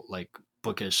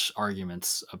bookish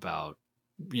arguments about,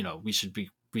 we should be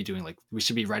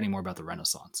writing more about the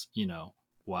Renaissance,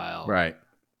 while right.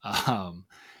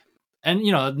 And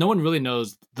no one really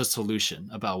knows the solution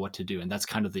about what to do, and that's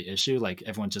kind of the issue. Like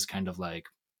everyone's just kind of like,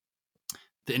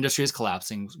 the industry is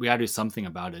collapsing, we got to do something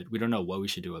about it. We don't know what we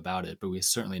should do about it, but we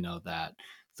certainly know that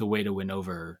the way to win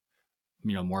over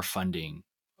more funding,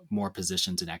 more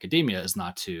positions in academia is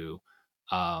not to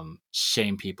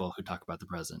shame people who talk about the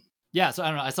present. Yeah, so I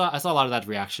don't know. I saw a lot of that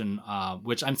reaction,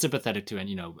 which I'm sympathetic to, and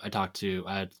I had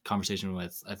a conversation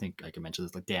with, I think I can mention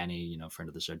this, like Danny, friend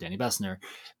of the show, Danny Bessner,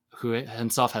 who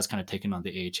himself has kind of taken on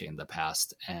the AHA in the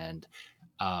past, and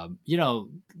I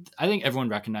think everyone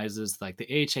recognizes like the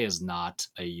AHA is not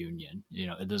a union.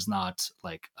 It is not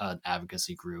like an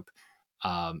advocacy group.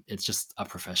 It's just a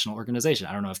professional organization.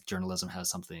 I don't know if journalism has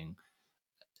something,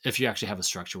 if you actually have a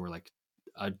structure where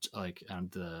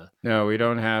no, we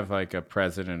don't have like a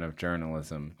president of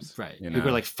journalism, right? Who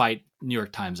could like fight New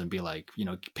York Times and be like,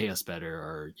 pay us better,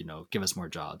 or give us more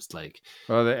jobs. Like,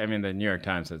 well, the New York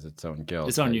Times has its own guild,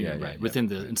 its own union, right, within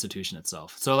the institution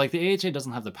itself. So like the AHA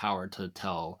doesn't have the power to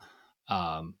tell,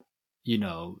 the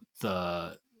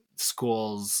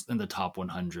schools in the top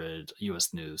 100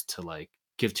 U.S. news to like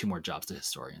give 2 more jobs to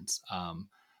historians.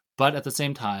 But at the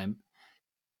same time,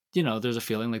 there's a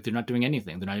feeling like they're not doing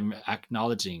anything. They're not even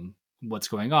acknowledging what's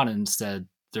going on. And instead,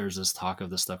 there's this talk of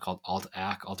this stuff called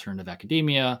alt-ac, alternative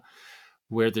academia,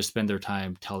 where they spend their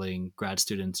time telling grad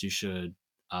students you should,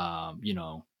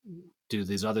 do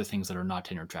these other things that are not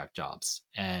tenure track jobs.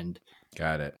 And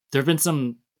got it. There have been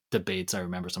some debates, I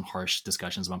remember, some harsh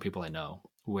discussions among people I know,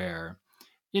 where,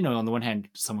 on the one hand,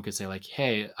 someone could say like,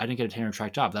 hey, I didn't get a tenure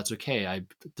track job. That's okay. I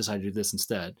decided to do this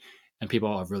instead. And people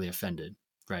are really offended.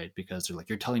 Right, because they're like,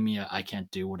 you're telling me I can't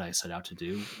do what I set out to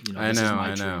do. I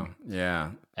know.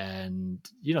 Yeah. And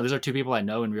these are 2 people I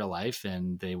know in real life,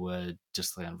 and they would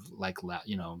just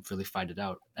really fight it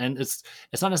out. And it's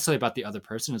not necessarily about the other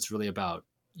person. It's really about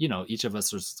each of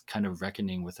us was kind of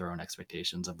reckoning with our own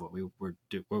expectations of what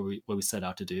we set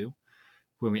out to do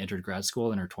when we entered grad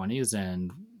school in our 20s, and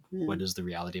what is the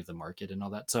reality of the market and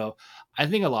all that. So I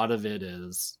think a lot of it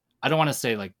is, I don't want to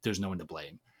say like there's no one to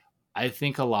blame. I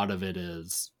think a lot of it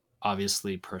is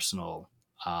obviously personal,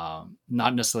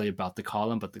 not necessarily about the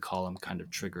column, but the column kind of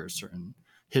triggers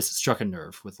struck a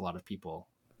nerve with a lot of people.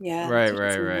 Yeah. Right.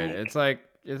 It's like,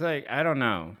 I don't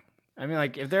know. I mean,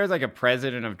 like, if there's like a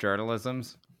president of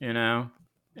journalism's,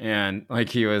 and like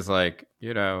he was like,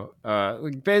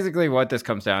 like, basically what this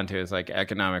comes down to is like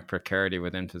economic precarity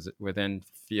within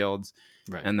fields,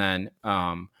 right. and then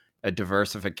a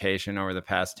diversification over the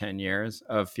past 10 years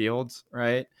of fields,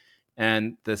 right?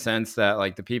 And the sense that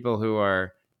like the people who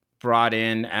are brought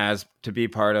in as to be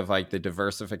part of like the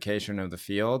diversification of the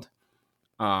field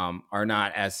are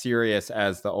not as serious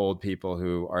as the old people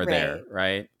who are there,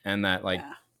 right? And that like,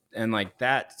 and like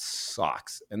that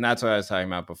sucks. And that's what I was talking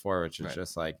about before, which is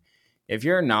just like, if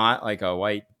you're not like a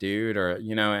white dude or,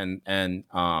 and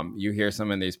you hear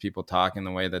some of these people talking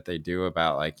the way that they do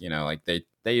about like, like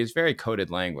they use very coded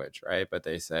language, right? But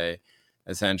they say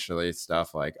essentially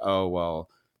stuff like, oh, well,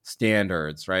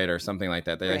 standards, right? Or something like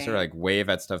that. They like, sort of like wave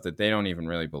at stuff that they don't even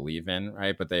really believe in,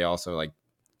 right? But they also like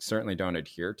certainly don't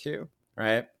adhere to,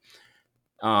 right?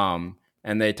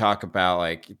 And they talk about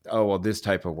like, oh, well, this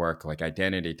type of work, like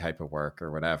identity type of work or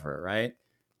whatever, right?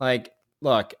 Like,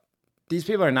 look, these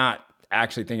people are not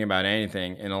actually thinking about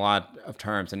anything in a lot of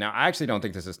terms. And now I actually don't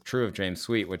think this is true of James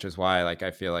Sweet, which is why like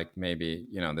I feel like maybe,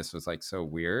 this was like so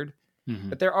weird. Mm-hmm.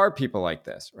 But there are people like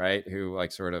this, right? Who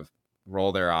like sort of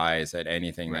roll their eyes at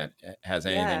anything that has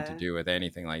anything to do with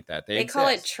anything like that. They call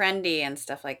it trendy and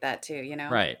stuff like that too,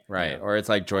 Right. Yeah. Or it's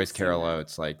like Joyce Carol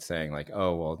Oates like saying like,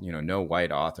 oh, well, no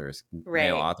white authors,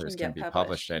 male authors can be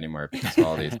published anymore because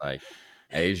all these like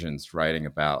Asians writing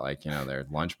about like, their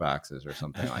lunchboxes or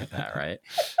something like that, right?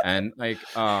 And like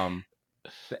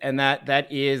and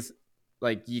that is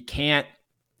like, you can't,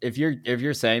 if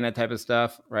you're saying that type of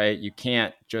stuff, right, you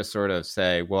can't just sort of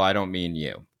say, well, I don't mean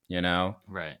you,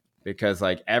 right? Because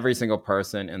like every single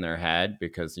person in their head,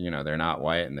 because they're not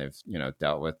white and they've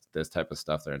dealt with this type of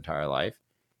stuff their entire life,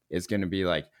 is going to be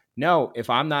like, no, if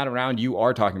I'm not around, you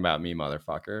are talking about me,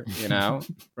 motherfucker,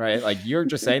 right? Like you're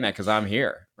just saying that because I'm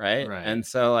here, right? And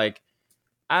so like,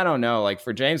 I don't know, like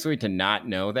for James Sweet to not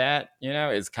know that,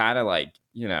 is kind of like,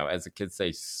 as the kids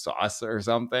say, sauce or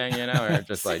something, or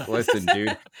just like, listen,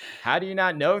 dude, how do you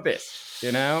not know this,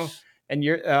 And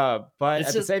you're, but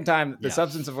at the same time, the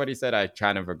substance of what he said, I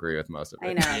kind of agree with most of it.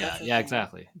 I know. Yeah,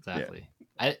 exactly. And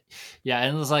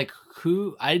it was like,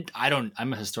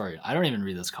 I'm a historian. I don't even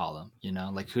read this column,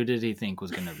 like who did he think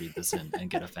was going to read this and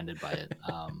get offended by it?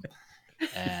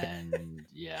 And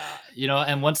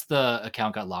and once the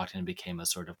account got locked and became a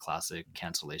sort of classic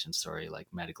cancellation story, like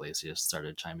Matt Iglesias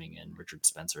started chiming in, Richard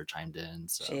Spencer chimed in.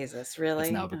 So Jesus, really?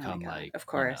 It's now become like, of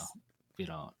course, we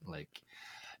don't like.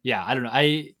 Yeah, I don't know.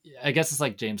 I guess it's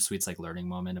like James Sweet's like learning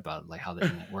moment about like how the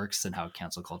internet works and how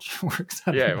cancel culture works.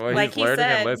 Yeah, well, like he's learning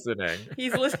and listening.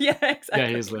 He's listening. Yeah, exactly. Yeah,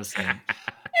 he's listening.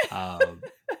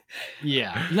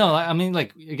 Yeah, no, I mean,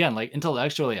 like again, like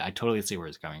intellectually, I totally see where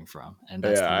he's coming from, and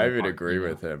that's I would agree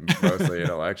with him mostly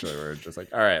intellectually. We're just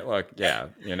like, all right, look,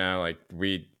 like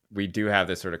we do have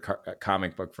this sort of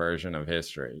comic book version of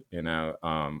history,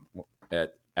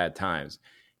 at times,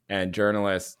 and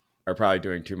journalists are probably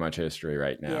doing too much history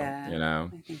right now. I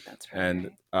think that's right.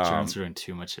 And journalists are doing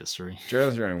too much history.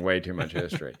 Journalists are doing way too much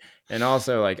history, and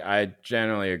also like I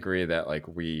generally agree that like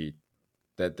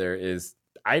there is.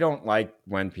 I don't like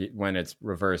when it's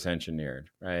reverse engineered,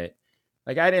 right?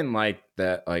 Like I didn't like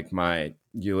that. Like my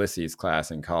Ulysses class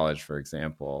in college, for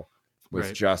example,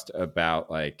 was just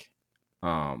about like,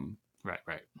 right.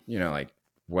 Like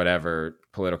whatever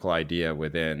political idea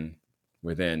within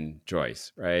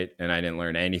Joyce, right? And I didn't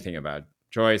learn anything about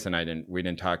Joyce, and we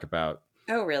didn't talk about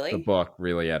the book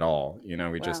really at all.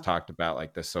 We just talked about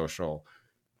like the social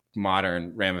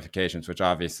modern ramifications, which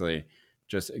obviously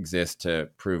just exist to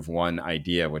prove one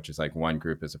idea, which is like one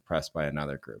group is oppressed by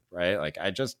another group, right? Like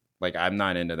I'm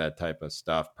not into that type of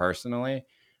stuff personally.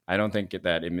 I don't think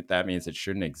that means it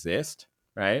shouldn't exist,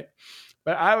 right?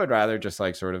 But I would rather just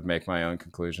like sort of make my own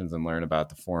conclusions and learn about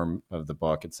the form of the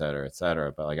book, et cetera, et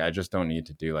cetera. But like, I just don't need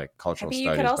to do like cultural studies.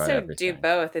 You could also do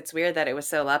both. It's weird that it was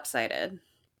so lopsided.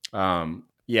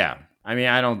 Yeah. I mean,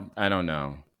 I don't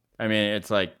know. I mean, it's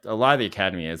like a lot of the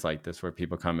academy is like this, where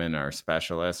people come in and are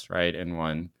specialists, right, in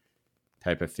one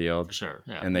type of field. Sure.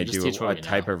 Yeah. And they do a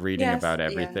type of reading about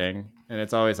everything. Yeah. And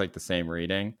it's always like the same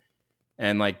reading.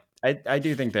 And like, I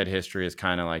do think that history is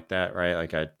kind of like that, right?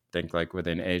 Like I think like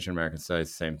within Asian American studies,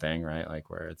 the same thing, right?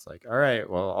 Like where it's like, all right,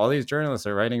 well, all these journalists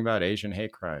are writing about Asian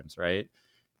hate crimes, right?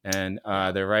 And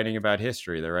they're writing about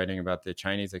history. They're writing about the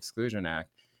Chinese Exclusion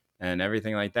Act and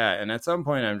everything like that. And at some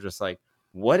point I'm just like,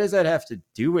 what does that have to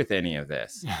do with any of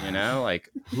this? Like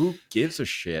who gives a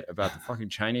shit about the fucking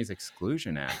Chinese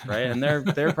Exclusion Act, right? And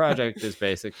their project is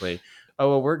basically, oh,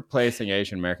 well, we're placing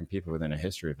Asian American people within a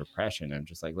history of oppression. I'm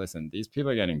just like, listen, these people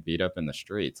are getting beat up in the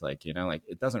streets. Like, like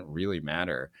it doesn't really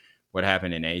matter what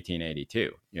happened in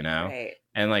 1882, you know? Right.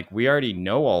 And like, we already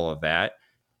know all of that.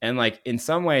 And like, in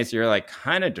some ways, you're like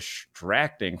kind of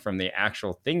distracting from the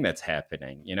actual thing that's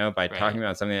happening, you know, by talking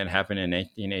about something that happened in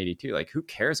 1882. Like, who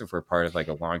cares if we're part of like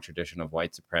a long tradition of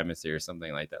white supremacy or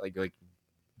something like that? Like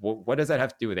what does that have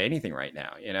to do with anything right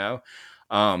now, you know?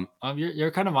 You're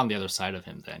kind of on the other side of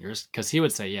him then. Because he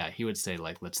would say,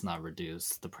 like, let's not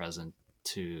reduce the present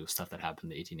to stuff that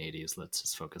happened in the 1880s. Let's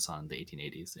just focus on the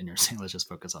 1880s. And you're saying let's just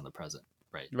focus on the present,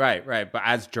 right? Right. But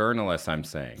as journalists, I'm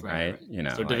saying, right? You know,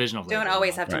 so division of labor. Don't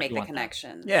always have to make the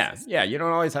connections. Yeah. You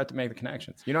don't always have to make the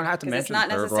connections. You don't have to mention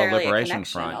the Third World Liberation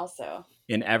Front also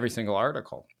in every single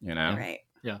article, you know? Right.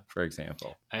 Yeah. For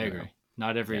example. I agree.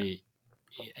 Not every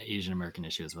Asian American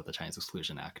issue is about the Chinese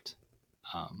Exclusion Act.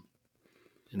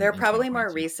 There are probably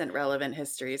more recent relevant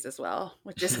histories as well,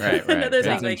 which is another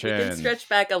thing. Like, we can stretch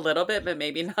back a little bit, but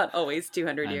maybe not always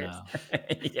 200 years.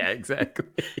 Yeah, exactly.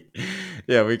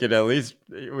 Yeah, we could at least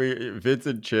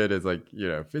Vincent Chin is like, you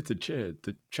know, Vincent Chin,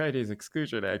 the Chinese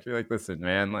Exclusion Act. You're like, listen,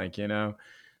 man, like, you know,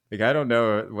 like, I don't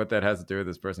know what that has to do with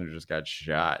this person who just got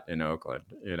shot in Oakland,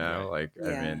 you know, like,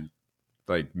 I mean,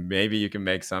 like, maybe you can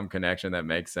make some connection that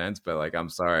makes sense, but like, I'm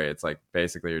sorry, it's like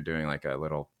basically you're doing like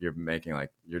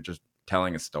you're just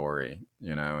telling a story,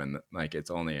 you know, and like,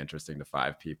 it's only interesting to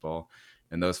 5 people,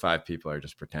 and those 5 people are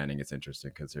just pretending it's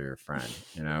interesting because they're your friend,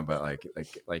 you know. But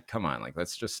like come on, like,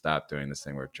 let's just stop doing this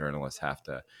thing where journalists have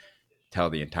to tell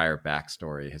the entire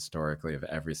backstory historically of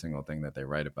every single thing that they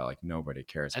write about. Like, nobody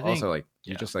cares. Also, like,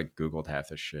 you just like Googled half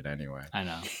this shit anyway. I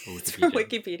know.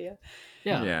 Wikipedia.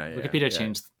 Yeah. Wikipedia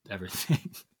changed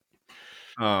everything.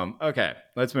 Okay,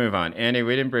 let's move on. Andy,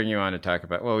 we didn't bring you on to talk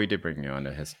about, well, we did bring you on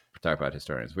to talk about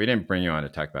historians. We didn't bring you on to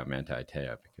talk about Manti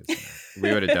Te'o because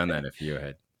we would have done that if you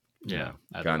had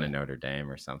gone to Notre Dame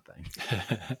or something.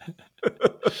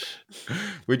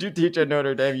 Would you teach at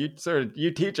Notre Dame?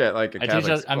 You teach at like a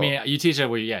Catholic school. I mean, you teach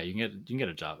at you can get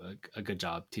a job, a good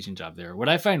job, teaching job there. What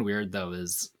I find weird though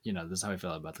is, you know, this is how I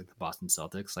feel about like the Boston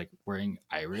Celtics, like wearing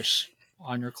Irish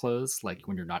on your clothes, like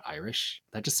when you're not Irish.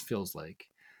 That just feels like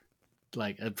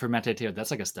for Manti Te'o,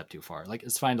 that's like a step too far. Like,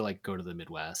 it's fine to like go to the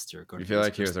Midwest or go. You feel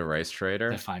like he was a race trader?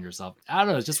 And find yourself. I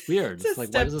don't know. It's just weird. It's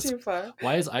like, why is this too far?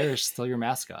 Why is Irish still your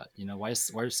mascot? You know, why is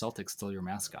Celtics still your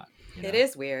mascot? You know? It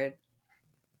is weird.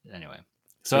 Anyway,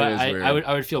 so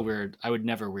I would feel weird. I would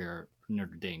never wear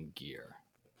Notre Dame gear.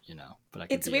 You know, but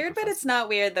it's weird, but it's not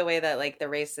weird the way that like the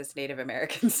racist Native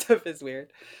American stuff is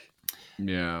weird.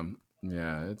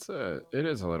 Yeah, it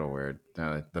is a little weird.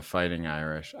 The Fighting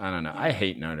Irish. I don't know. I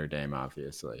hate Notre Dame,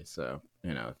 obviously. So,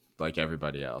 you know, like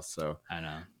everybody else. So I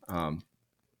know.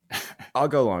 I'll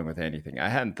go along with anything. I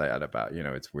hadn't thought about, you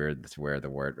know, it's weird to wear the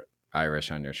word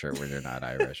Irish on your shirt when you're not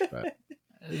Irish, but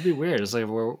it'd be weird. It's like,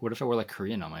 what if I wore like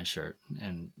Korean on my shirt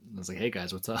and I was like, hey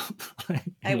guys, what's up? Like,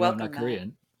 I welcome I'm not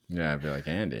Korean. Yeah, I'd be like,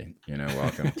 Andy, you know,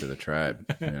 welcome to the tribe.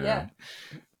 You know?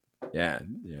 Yeah.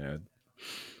 You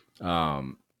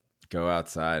know, go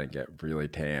outside and get really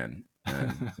tan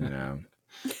and, you know,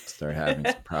 start having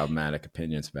some problematic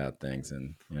opinions about things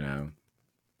and, you know,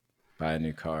 buy a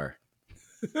new car.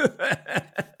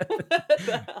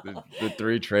 the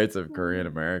 3 traits of Korean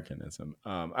Americanism.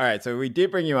 All right. So we did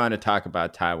bring you on to talk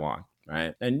about Taiwan,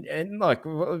 right? And look,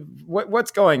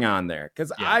 what's going on there?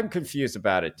 Because I'm confused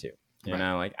about it too. You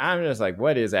know, like, I'm just like,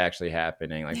 what is actually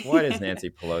happening? Like, what is Nancy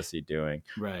Pelosi doing?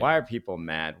 Why are people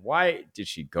mad? Why did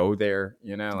she go there?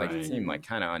 You know, like, it seemed like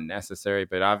kind of unnecessary,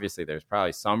 but obviously there's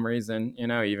probably some reason, you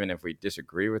know, even if we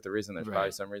disagree with the reason, there's probably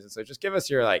some reason. So just give us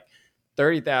your like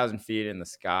 30,000 feet in the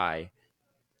sky,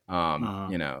 you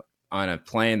know, on a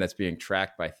plane that's being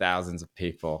tracked by thousands of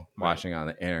people watching on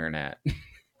the internet.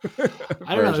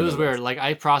 I don't know. It was weird. Like,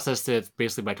 I processed it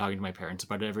basically by talking to my parents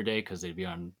about it every day because they'd be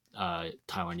on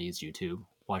Taiwanese YouTube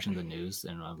watching the news,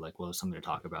 and I'm like, well, there's something to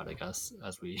talk about, I guess,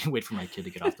 as we wait for my kid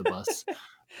to get off the bus.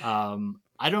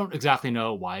 I don't exactly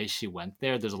know why she went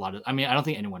there. There's a lot of, I mean, I don't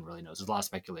think anyone really knows. There's a lot of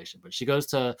speculation, but she goes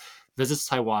to visit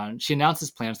Taiwan. She announces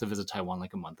plans to visit Taiwan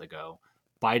like a month ago.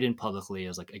 Biden publicly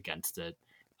is like against it.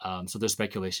 So there's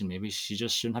speculation maybe she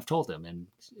just shouldn't have told him, and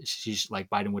she's like,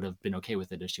 Biden would have been okay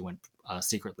with it if she went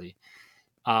secretly.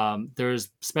 There's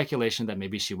speculation that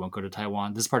maybe she won't go to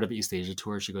Taiwan. This is part of East Asia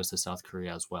tour. She goes to South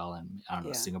Korea as well, and I don't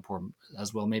know, Singapore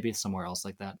as well, maybe somewhere else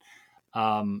like that,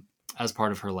 as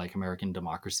part of her like American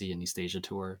democracy and East Asia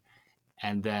tour.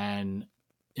 And then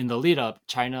in the lead up,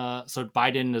 China, so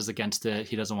Biden is against it.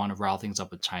 He doesn't want to rile things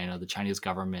up with China. The Chinese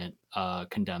government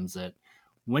condemns it.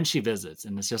 When she visits,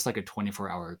 and it's just like a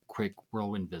 24-hour quick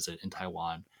whirlwind visit in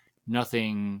Taiwan,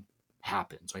 nothing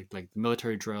happens. Like the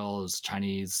military drills,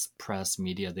 Chinese press,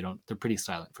 media, they're pretty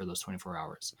silent for those 24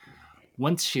 hours.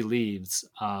 Once she leaves,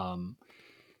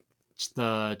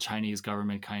 the Chinese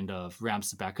government kind of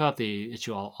ramps it back up. They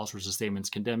issue all sorts of statements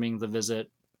condemning the visit.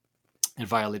 It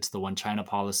violates the One China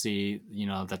policy,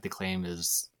 that they claim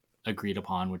is agreed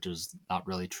upon, which is not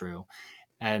really true.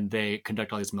 And they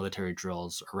conduct all these military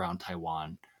drills around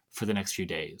Taiwan for the next few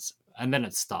days, and then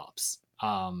it stops.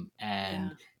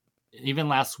 And even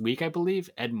last week, I believe,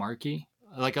 Ed Markey,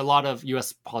 like a lot of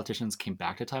U.S. politicians came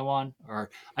back to Taiwan, or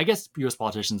I guess U.S.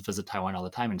 politicians visit Taiwan all the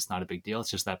time, and it's not a big deal. It's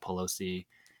just that Pelosi,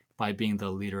 by being the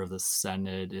leader of the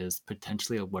Senate, is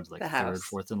potentially third,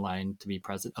 fourth in line to be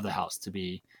president of the House, to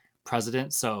be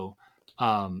president. So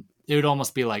it would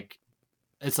almost be like,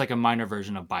 it's like a minor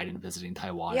version of Biden visiting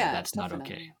Taiwan. Yeah, that's definitely not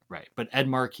okay. Right. But Ed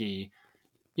Markey,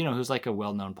 who's like a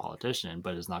well-known politician,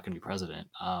 but is not going to be president.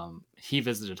 He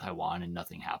visited Taiwan and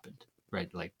nothing happened,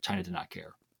 right? Like China did not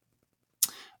care.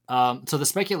 So the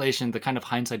speculation, the kind of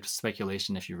hindsight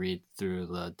speculation, if you read through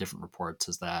the different reports,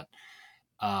 is that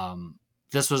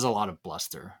this was a lot of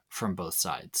bluster from both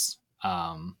sides.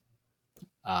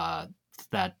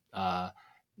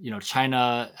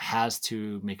 China has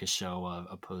to make a show of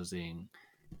opposing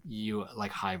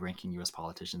high-ranking U.S.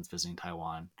 politicians visiting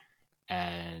Taiwan,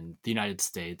 and the United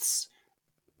States.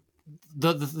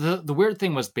 The weird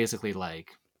thing was basically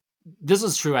like, this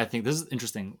is true. I think this is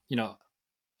interesting.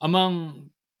 Among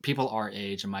people our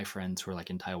age and my friends who are like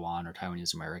in Taiwan or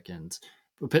Taiwanese Americans,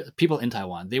 people in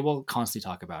Taiwan, they will constantly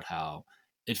talk about how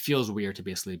it feels weird to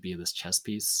basically be this chess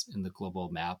piece in the global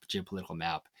map, geopolitical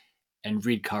map, and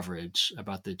read coverage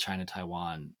about the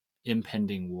China-Taiwan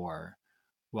impending war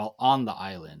while on the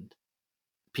island.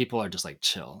 People are just like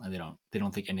chill, and they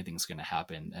don't think anything's going to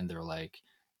happen, and they're like,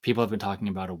 people have been talking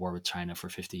about a war with China for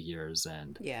 50 years,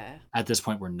 and at this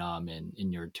point we're numb and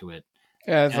inured to it.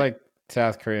 Yeah, it's like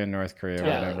South Korea and North Korea,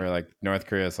 whatever. Like North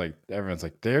Korea is like, everyone's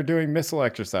like, they're doing missile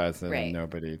exercises, and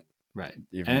nobody. Right.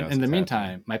 And in the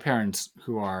meantime, my parents,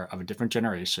 who are of a different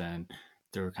generation,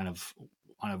 they're kind of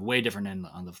on a way different end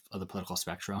of the political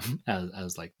spectrum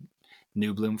as like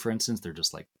New Bloom, for instance. They're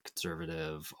just like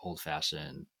conservative,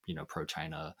 old-fashioned,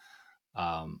 pro-China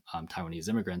Taiwanese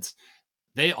immigrants.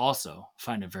 They also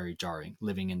find it very jarring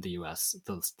living in the U.S.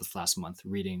 this last month,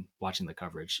 watching the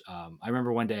coverage. I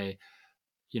remember one day,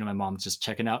 my mom's just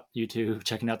checking out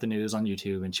the news on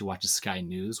YouTube, and she watches Sky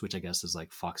News, which I guess is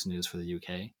like Fox News for the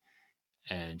UK.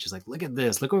 And she's like, look at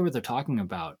this. Look what they're talking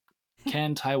about.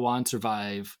 Can Taiwan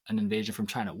survive an invasion from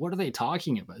China? What are they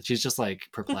talking about? She's just like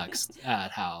perplexed at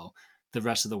how the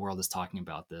rest of the world is talking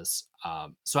about this.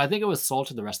 So I think it was sold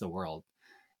to the rest of the world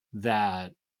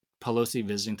that Pelosi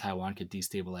visiting Taiwan could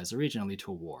destabilize the region and lead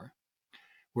to a war.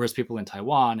 Whereas people in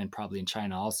Taiwan, and probably in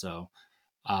China also,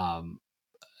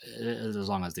 as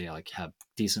long as they like have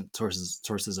decent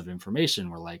sources of information,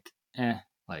 were like,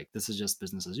 like this is just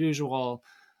business as usual.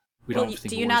 Do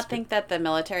you not think that the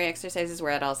military exercises were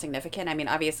at all significant? I mean,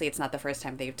 obviously it's not the first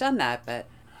time they've done that, but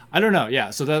I don't know. Yeah.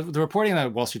 So the reporting in the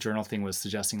Wall Street Journal thing was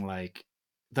suggesting like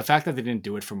the fact that they didn't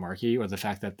do it for Markey, or the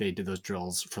fact that they did those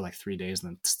drills for like 3 days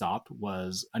and then stopped,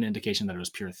 was an indication that it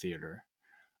was pure theater.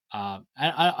 I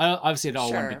obviously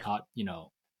don't want to be caught,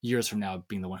 years from now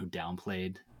being the one who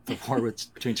downplayed the war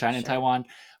between China and Taiwan.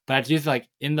 But I do feel like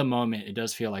in the moment, it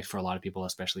does feel like for a lot of people,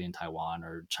 especially in Taiwan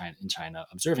or China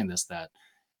observing this, that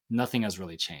nothing has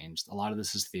really changed. A lot of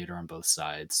this is theater on both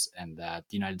sides, and that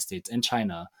the United States and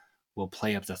China will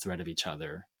play up the threat of each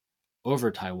other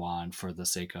over Taiwan for the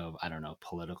sake of, I don't know,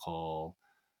 political,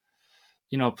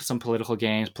 some political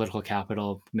gains, political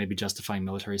capital, maybe justifying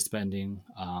military spending,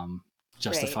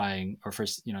 or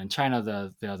first, in China,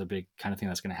 the other big kind of thing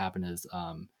that's going to happen is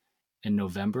in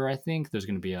November, I think, there's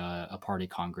going to be a party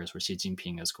congress where Xi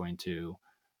Jinping is going to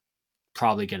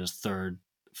probably get his third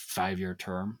 5-year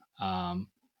term.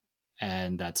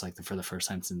 And that's like for the first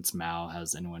time since Mao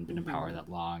has anyone been in power that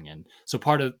long. And so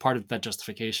part of that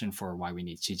justification for why we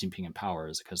need Xi Jinping in power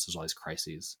is because there's all these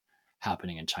crises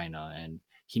happening in China, and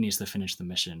he needs to finish the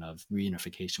mission of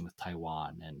reunification with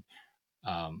Taiwan.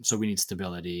 And so we need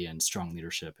stability and strong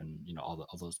leadership and, all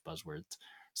those buzzwords.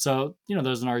 So,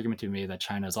 there's an argument to be made that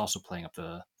China is also playing up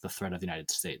the threat of the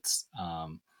United States,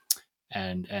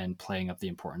 and playing up the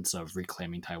importance of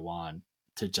reclaiming Taiwan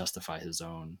to justify his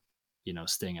own,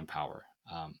 staying in power.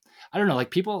 I don't know,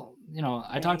 like people,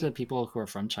 I talk to people who are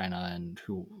from China and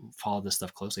who follow this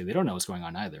stuff closely. They don't know what's going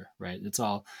on either, right? It's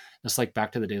like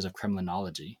back to the days of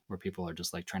Kremlinology, where people are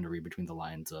just like trying to read between the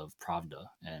lines of Pravda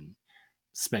and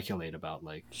speculate about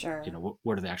like,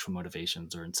 what are the actual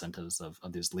motivations or incentives of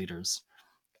these leaders.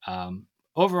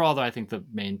 Overall, though, I think the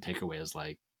main takeaway is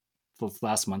like the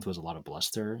last month was a lot of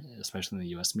bluster, especially in the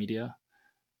U.S. media.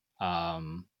 A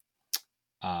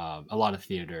lot of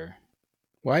theater.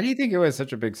 Why do you think it was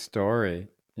such a big story?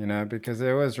 because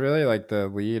it was really like the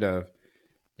lead of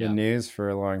the Yeah. news for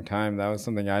a long time. That was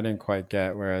something I didn't quite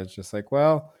get, where I was just like,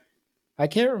 well, I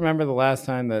can't remember the last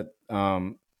time that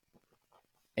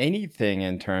anything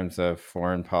in terms of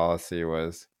foreign policy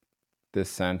was this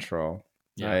central,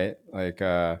 Yeah. right? Like,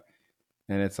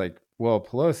 and it's like, well,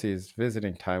 Pelosi is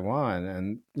visiting Taiwan,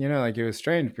 and like it was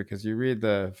strange because you read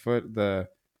the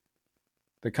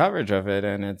coverage of it,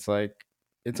 and it's like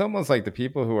it's almost like the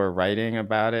people who are writing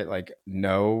about it like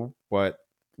know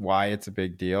why it's a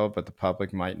big deal, but the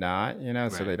public might not, so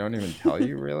Right. they don't even tell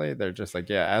you really. They're just like,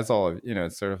 yeah, as all of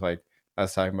it's sort of like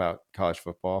us talking about college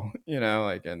football,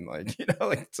 like, and like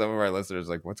like some of our listeners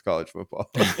like, what's college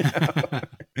football?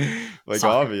 Like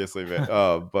Soccer. obviously,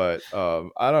 but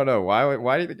I don't know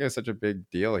why do you think it's such a big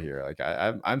deal here? Like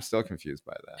I'm still confused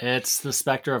by that. It's the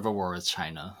specter of a war with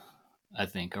China, I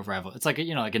think, of rival. It's like,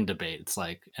 like in debate, it's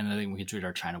like, and I think we can treat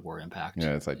our China war impact.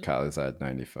 Yeah, it's like Khalilzad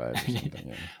 95 or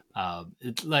something. Yeah.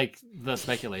 It's like the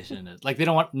speculation is like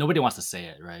nobody wants to say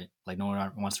it, right? Like no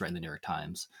one wants to write in the New York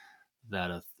Times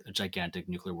that a gigantic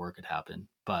nuclear war could happen.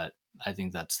 But I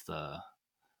think that's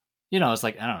it's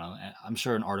like, I don't know. I'm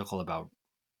sure an article about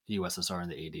the USSR in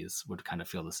the 80s would kind of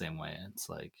feel the same way. It's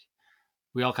like,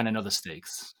 we all kind of know the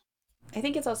stakes. I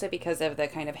think it's also because of the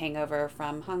kind of hangover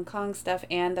from Hong Kong stuff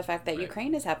and the fact that Right.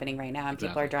 Ukraine is happening right now, and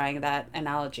people are drawing that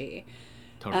analogy.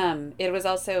 Totally. It was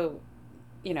also,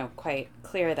 quite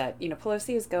clear that,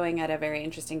 Pelosi is going at a very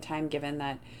interesting time, given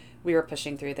that we were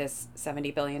pushing through this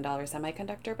 $70 billion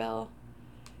semiconductor bill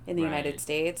in the United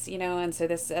States, and so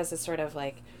this as a sort of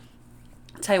like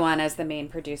Taiwan as the main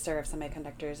producer of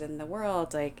semiconductors in the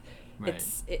world, like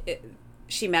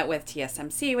she met with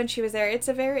TSMC when she was there. It's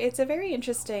a very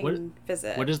interesting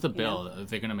visit. What is the bill? Are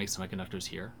they going to make semiconductors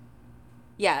here?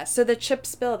 Yeah, so the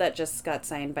CHIPS bill that just got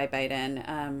signed by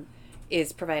Biden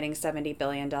is providing $70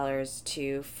 billion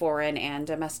to foreign and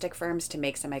domestic firms to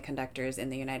make semiconductors in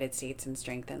the United States and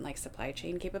strengthen like supply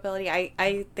chain capability.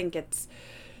 I think it's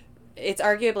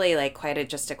arguably like quite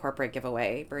just a corporate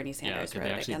giveaway. Bernie Sanders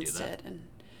wrote against it, and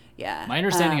yeah. My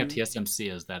understanding of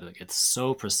TSMC is that it's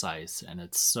so precise and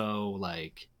it's so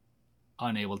like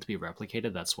unable to be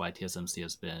replicated. That's why TSMC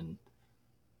has been,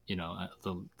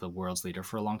 the world's leader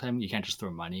for a long time. You can't just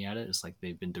throw money at it. It's like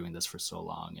they've been doing this for so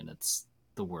long, and it's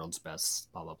the world's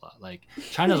best. Blah blah blah. Like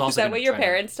China's also. Is that what your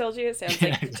parents told you? It sounds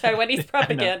like Taiwanese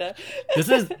propaganda.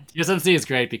 TSMC is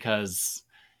great because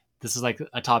this is like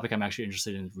a topic I'm actually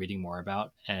interested in reading more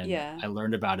about, and I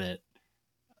learned about it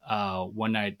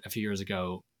one night a few years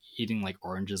ago, eating like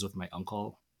oranges with my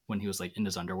uncle when he was like in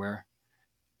his underwear,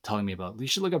 telling me about, you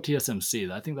should look up TSMC.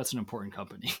 I think that's an important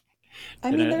company.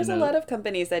 I mean, there's a lot of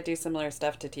companies that do similar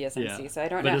stuff to TSMC, so I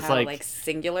don't know how like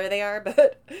singular they are,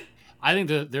 but I think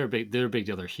they're a big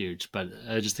deal. They're huge, but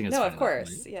I just think it's of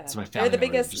course, they're the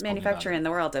biggest manufacturer in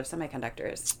the world of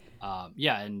semiconductors.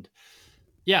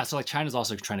 So like China's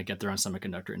also trying to get their own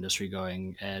semiconductor industry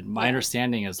going, and my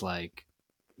understanding is like,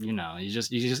 you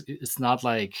just it's not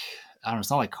like, I don't know,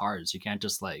 it's not like cars. You can't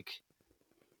just like,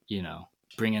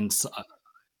 bring in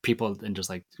people and just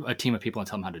like a team of people and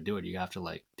tell them how to do it. You have to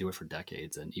like do it for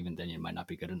decades, and even then, it might not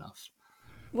be good enough.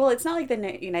 Well, it's not like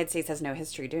the United States has no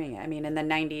history doing it. I mean, in the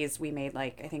 90s, we made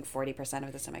like, I think 40%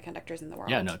 of the semiconductors in the world.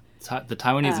 Yeah, no, the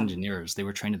Taiwanese engineers, they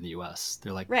were trained in the U.S.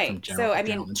 They're like from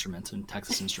General Instruments and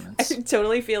Texas Instruments. I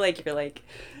totally feel like you're like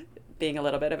being a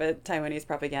little bit of a Taiwanese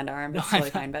propaganda arm. It's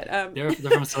totally fine, but they're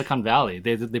from Silicon Valley.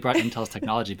 They brought Intel's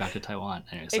technology back to Taiwan.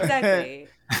 Anyway, exactly.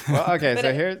 Well, okay,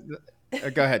 so here's.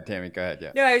 Go ahead, Tammy. Go ahead.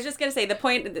 Yeah. No, I was just gonna say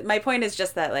my point is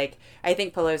just that like I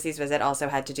think Pelosi's visit also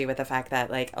had to do with the fact that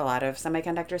like a lot of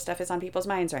semiconductor stuff is on people's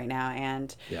minds right now,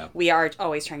 and we are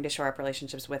always trying to shore up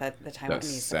relationships with the Taiwanese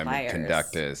suppliers.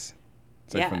 Semiconductors.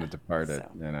 It's like from The Departed,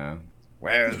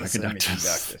 Where are the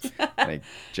semiconductors? Like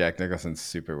Jack Nicholson's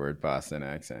super weird Boston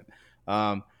accent.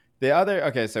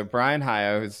 So Brian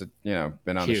Hio, who's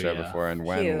been on the show before, and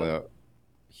Wen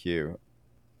Hugh.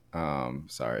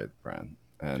 Sorry, Brian.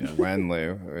 And Wen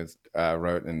Liu, who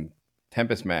wrote in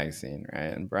Tempest Magazine,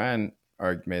 right? And Brian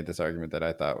made this argument that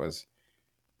I thought was,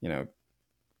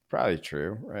 probably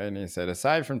true, right? And he said,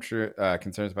 aside from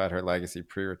concerns about her legacy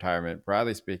pre-retirement,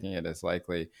 broadly speaking, it is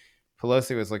likely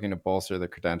Pelosi was looking to bolster the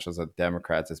credentials of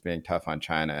Democrats as being tough on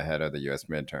China ahead of the U.S.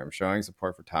 midterm. Showing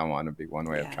support for Taiwan would be one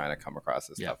way of trying to come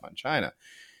across as tough on China.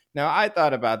 Now, I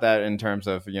thought about that in terms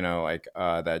of,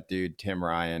 that dude Tim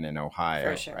Ryan in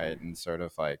Ohio, right? And sort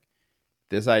of like,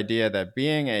 this idea that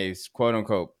being a quote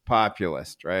unquote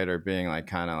populist, right, or being like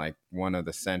kind of like one of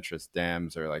the centrist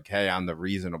Dems, or like, hey, I'm the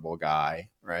reasonable guy,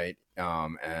 right,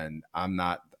 and I'm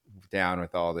not down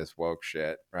with all this woke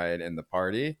shit, right, in the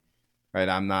party, right,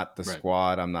 I'm not the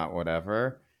squad, I'm not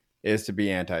whatever. is to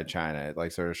be anti-China.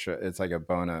 Like sort of, it's like a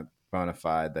bona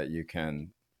fide that you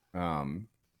can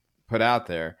put out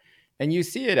there, and you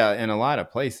see it in a lot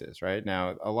of places right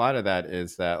now. A lot of that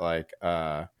is that like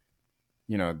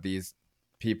these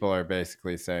people are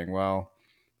basically saying, well,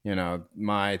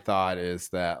 my thought is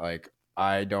that like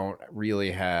I don't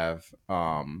really have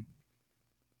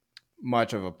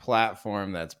much of a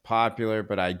platform that's popular,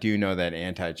 but I do know that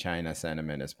anti-China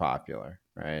sentiment is popular,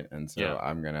 right? And so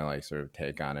I'm gonna like sort of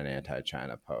take on an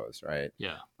anti-China pose, right?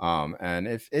 And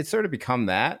if it's sort of become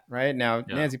that right now,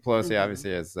 Nancy Pelosi obviously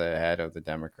is the head of the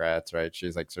Democrats, right?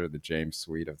 She's like sort of the James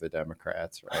Sweet of the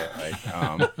Democrats, right?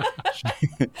 Like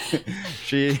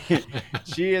she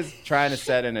is trying to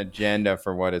set an agenda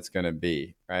for what it's gonna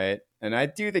be, right? And I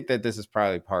do think that this is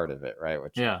probably part of it, right?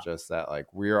 Which is just that, like,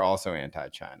 we're also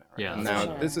anti-China. Right?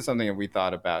 Now, this is something that we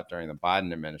thought about during the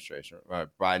Biden administration,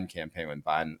 Biden campaign, when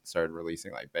Biden started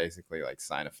releasing, like, basically, like,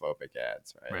 xenophobic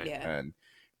ads, right? And,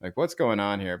 like, what's going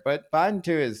on here? But Biden,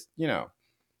 too, is,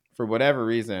 for whatever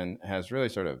reason, has really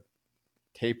sort of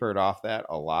tapered off that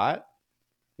a lot.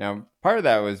 Now, part of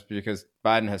that was because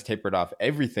Biden has tapered off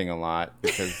everything a lot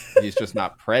because he's just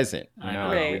not present.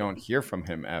 Like, we don't hear from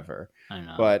him ever. I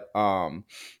know. But,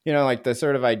 like the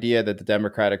sort of idea that the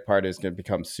Democratic Party is going to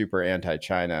become super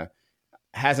anti-China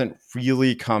hasn't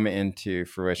really come into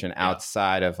fruition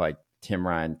outside of like Tim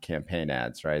Ryan campaign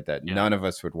ads, right? That none of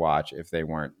us would watch if they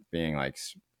weren't being like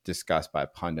discussed by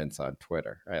pundits on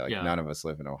Twitter, right? Like none of us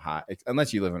live in Ohio,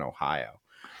 unless you live in Ohio.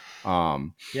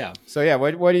 So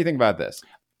what do you think about this?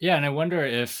 Yeah, and I wonder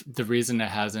if the reason it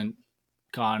hasn't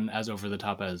gone as over the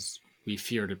top as we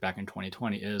feared it back in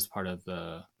 2020 is part of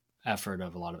the effort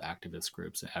of a lot of activist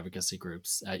groups and advocacy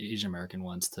groups, Asian American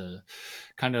ones, to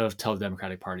kind of tell the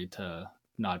Democratic Party to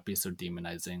not be so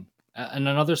demonizing. And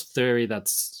another theory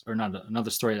another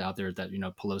story out there that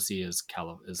Pelosi is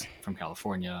from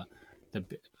California,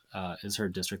 is her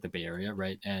district, the Bay Area,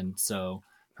 right? And so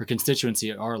her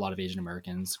constituency are a lot of Asian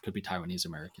Americans, could be Taiwanese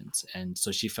Americans, and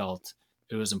so she felt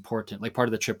it was important. Like part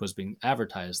of the trip was being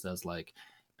advertised as like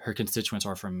her constituents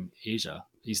are from Asia,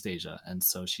 East Asia. And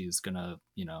so she's gonna,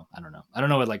 I don't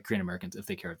know what like Korean Americans, if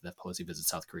they care if Pelosi visits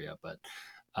South Korea, but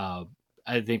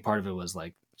I think part of it was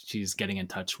like, she's getting in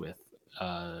touch with,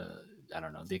 the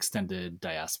extended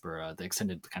diaspora, the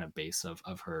extended kind of base of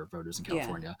her voters in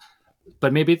California.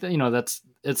 But maybe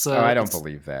I don't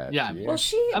believe that. Yeah. Well,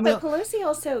 but Pelosi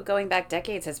also, going back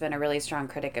decades, has been a really strong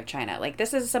critic of China. Like,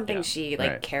 this is something she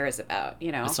cares about.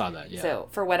 I saw that. Yeah. So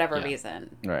for whatever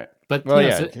reason, right. But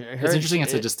it's interesting.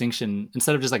 It's a distinction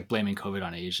instead of just like blaming COVID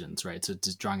on Asians, right? So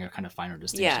just drawing a kind of finer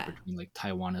distinction between like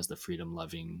Taiwan as the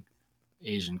freedom-loving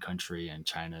Asian country and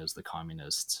China as the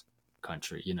communist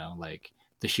country. Like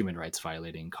the human rights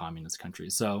violating communist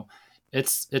country. So.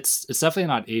 It's definitely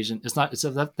not Asian. It's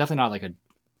definitely not like a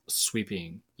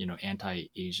sweeping,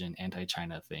 anti-Asian,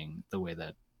 anti-China thing, the way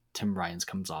that Tim Ryan's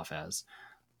comes off as.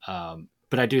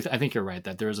 But I think you're right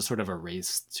that there is a sort of a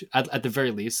race to, at the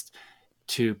very least,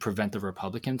 to prevent the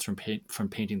Republicans from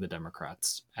painting the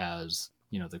Democrats as,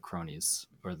 the cronies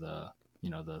or the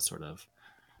sort of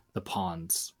the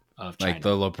pawns of China. Like the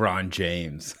LeBron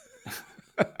James.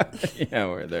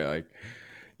 Where they're like,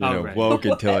 woke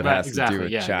until it has to do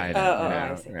with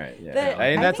China. Right.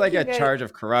 Yeah. That's like a charge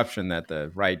of corruption that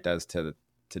the right does to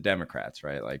Democrats,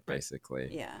 right? Like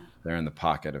basically, they're in the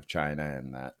pocket of China,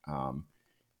 and that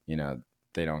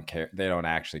they don't care. They don't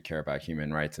actually care about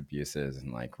human rights abuses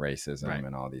and like racism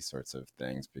and all these sorts of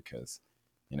things because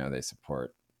they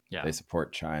support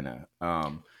China.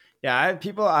 I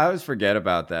always forget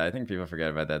about that. I think people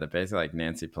forget about that. That basically like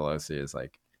Nancy Pelosi is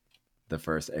like the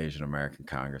first Asian American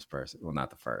congressperson. Well,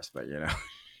 not the first, but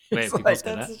Wait, like,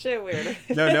 that's such a weird.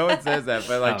 No one says that,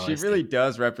 but like she really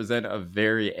does represent a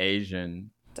very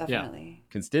Asian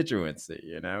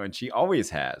constituency, and she always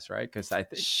has, right? Because I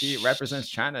think she represents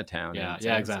Chinatown. Yeah,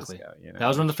 exactly. That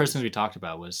was one of the first things we talked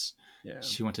about was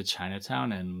she went to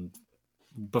Chinatown, and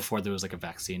before there was like a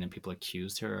vaccine, and people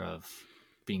accused her of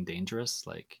being dangerous,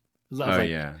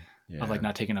 of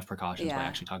not taking enough precautions by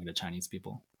actually talking to Chinese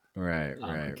people. Right.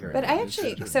 But I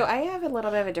have a little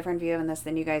bit of a different view on this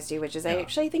than you guys do, which is I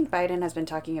actually think Biden has been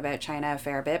talking about China a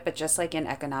fair bit, but just like in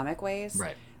economic ways.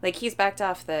 Right. Like he's backed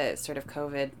off the sort of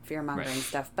COVID fear-mongering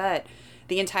stuff, but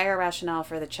the entire rationale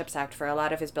for the CHIPS Act for a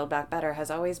lot of his Build Back Better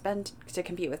has always been to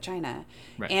compete with China.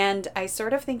 Right. And I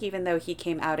sort of think even though he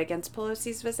came out against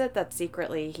Pelosi's visit, that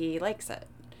secretly he likes it.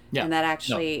 Yeah. And that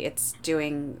actually it's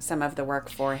doing some of the work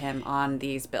for him on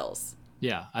these bills.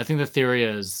 Yeah, I think the theory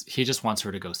is he just wants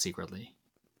her to go secretly.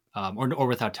 or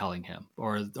without telling him,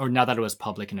 or now that it was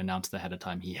public and announced ahead of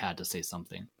time, he had to say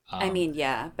something. I mean,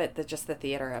 yeah, but just the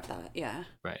theater of that, yeah.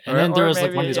 Right, and then there was maybe,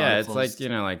 like one of these articles. It's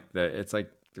like it's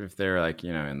like if they're like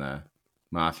in the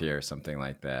mafia or something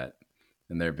like that,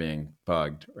 and they're being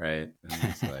bugged, right? And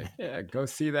it's like, yeah, go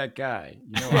see that guy.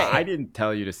 I didn't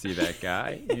tell you to see that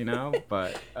guy,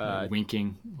 but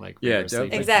winking, like yeah, don't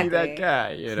see that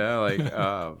guy,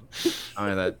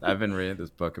 I've been reading this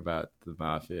book about the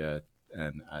mafia,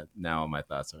 and now my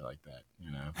thoughts are like that,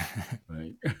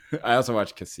 Like, I also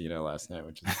watched Casino last night,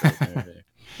 which is a great movie.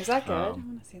 Is that good? I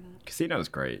want to see that. Casino is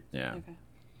great. Yeah.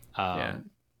 Okay.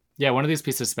 Yeah, one of these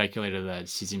pieces speculated that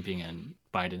Xi Jinping and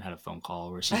Biden had a phone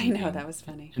call where Xi Jinping, I know, that was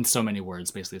funny, in so many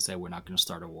words, basically said, we're not going to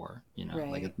start a war.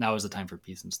 Right. Like now is the time for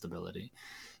peace and stability.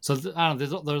 So I don't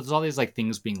know, there's all these like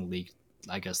things being leaked,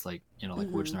 I guess, like, like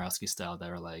Wojnarowski style, that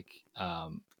are like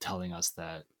telling us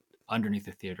that underneath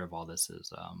the theater of all this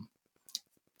is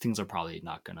things are probably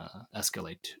not going to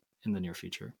escalate in the near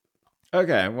future.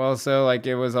 Okay, well, so like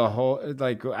it was a whole,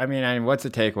 like, I mean, what's the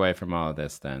takeaway from all of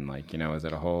this then? Like, is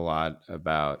it a whole lot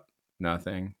about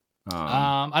nothing?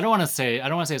 I don't want to say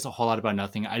it's a whole lot about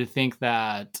nothing. I think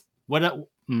that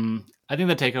I think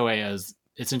the takeaway is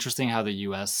it's interesting how the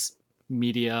U.S.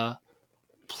 media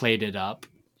played it up,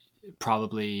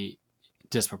 probably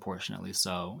disproportionately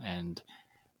so, and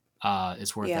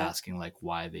it's worth asking like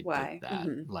why they did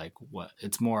that. Like what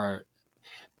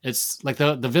it's like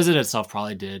the visit itself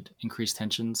probably did increase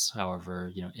tensions,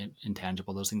 however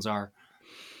intangible those things are,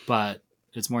 but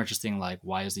it's more interesting like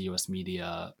why is the U.S.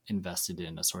 media invested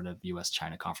in a sort of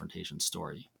U.S.-China confrontation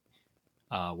story?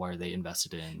 Why are they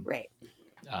invested in? Right.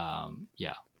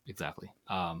 Yeah, exactly.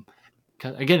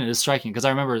 Again, it is striking because I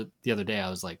remember the other day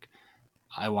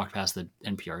I walked past the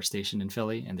NPR station in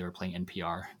Philly and they were playing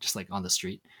NPR just like on the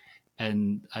street,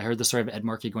 and I heard the story of Ed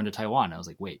Markey going to Taiwan. I was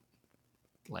like, wait.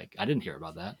 Like I didn't hear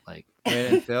about that. Like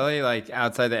in Philly, like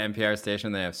outside the NPR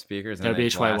station, they have speakers and they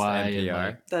blast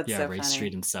NPR. That's so Ray funny.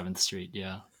 Street and 7th Street.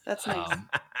 Yeah, that's nice.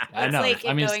 I know. It's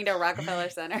like going to Rockefeller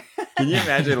Center. Can you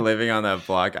imagine living on that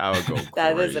block? I would go crazy.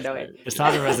 That is annoying. It's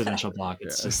not a residential block.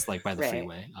 It's just like by the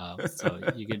freeway. So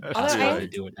you could possibly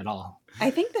do it at all.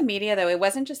 I think the media, though, it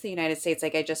wasn't just the United States.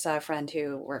 Like I just saw a friend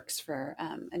who works for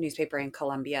a newspaper in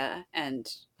Colombia, and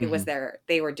it was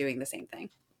they were doing the same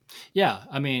thing. Yeah,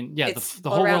 I mean, yeah, the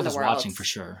whole world is watching for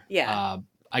sure. Yeah.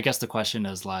 I guess the question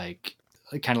is like,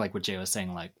 kind of like what Jay was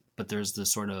saying, like, but there's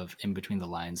this sort of in between the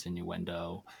lines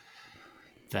innuendo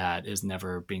that is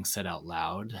never being said out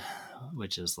loud,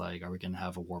 which is like, are we going to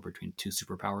have a war between two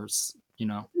superpowers,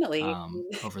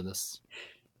 over this?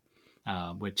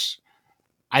 Which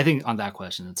I think on that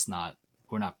question,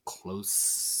 we're not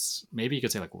close. Maybe you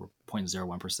could say like we're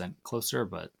 0.01% closer,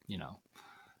 but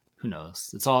who knows?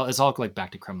 It's all like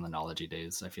back to criminology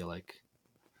days, I feel like.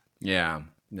 Yeah,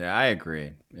 I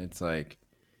agree. It's like,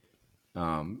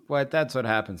 that's what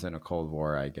happens in a Cold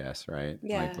War, I guess, right?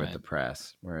 Yeah. Like with the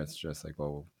press, where it's just like,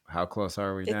 well, how close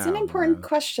are we now? It's an important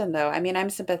question, though. I mean,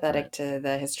 I'm sympathetic to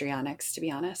the histrionics, to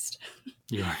be honest.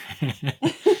 You are.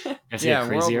 Yeah,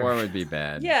 World War would be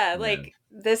bad. Yeah, like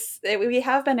we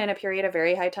have been in a period of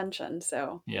very high tension,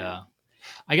 so. Yeah.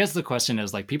 I guess the question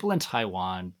is, like, people in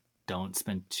Taiwan don't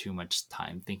spend too much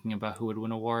time thinking about who would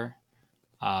win a war,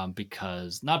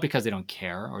 because not because they don't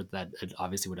care or that it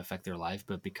obviously would affect their life,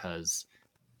 but because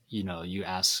you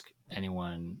ask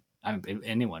anyone,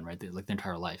 right, like their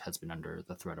entire life has been under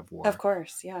the threat of war, of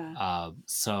course. Yeah.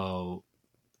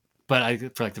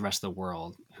 But for like the rest of the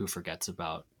world who forgets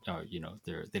about,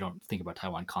 they don't think about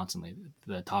Taiwan constantly,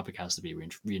 the topic has to be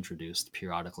reintroduced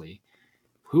periodically.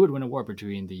 Who would win a war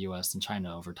between the U.S. and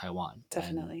China over Taiwan?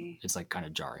 Definitely. And it's like kind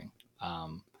of jarring.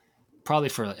 Probably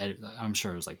I'm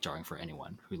sure it was like jarring for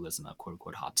anyone who lives in a quote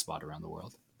unquote hot spot around the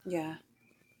world. Yeah.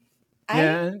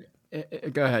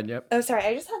 Go ahead. Yep. Oh, sorry.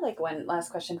 I just had like one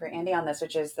last question for Andy on this,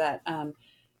 which is that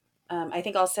I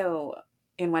think also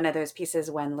in one of those pieces,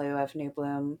 Wen Lu of New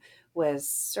Bloom was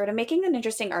sort of making an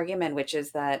interesting argument, which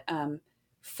is that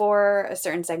for a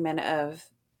certain segment of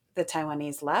the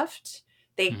Taiwanese left,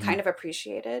 they kind of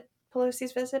appreciated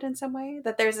Pelosi's visit in some way,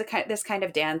 that there's this kind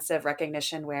of dance of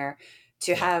recognition where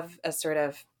to have a sort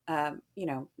of,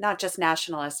 not just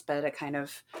nationalist, but a kind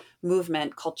of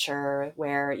movement culture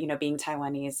where, being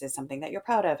Taiwanese is something that you're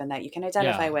proud of and that you can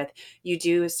identify with. You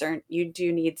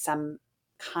do need some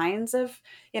kinds of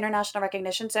international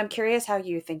recognition. So I'm curious how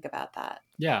you think about that.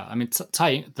 Yeah, I mean,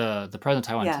 the president of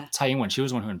Taiwan, Tsai Ing-wen, she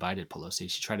was one who invited Pelosi.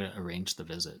 She tried to arrange the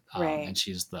visit, right. And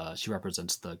she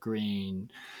represents the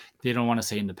green. They don't want to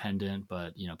say independent,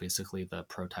 but basically the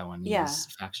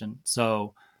pro-Taiwanese faction.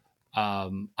 So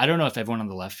I don't know if everyone on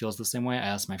the left feels the same way. I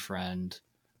asked my friend,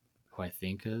 who who I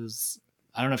think is,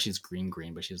 I don't know if she's green,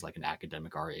 but she's like an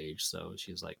academic our age. So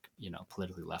she's like,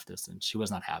 politically leftist, and she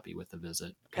was not happy with the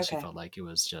visit because she felt like it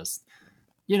was just,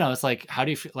 it's like, how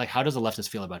do you feel? Like, how does a leftist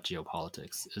feel about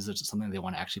geopolitics? Is it something they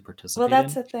want to actually participate in? Well,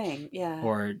 that's the thing. Yeah.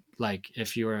 Or like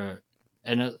if you were,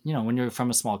 and when you're from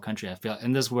a small country, I feel,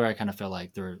 and this is where I kind of feel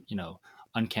like there are,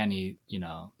 uncanny,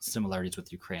 similarities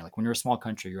with Ukraine. Like when you're a small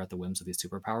country, you're at the whims of these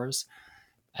superpowers.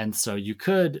 And so you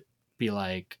could be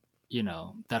like,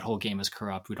 that whole game is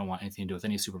corrupt. We don't want anything to do with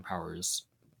any superpowers.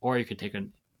 Or you could take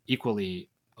an equally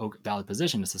valid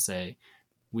position, is to say,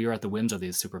 we are at the whims of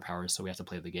these superpowers, so we have to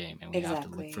play the game, and we have to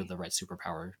look for the right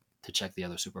superpower to check the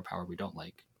other superpower we don't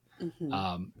like. Mm-hmm.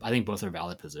 I think both are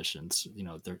valid positions.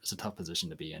 It's a tough position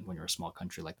to be in when you're a small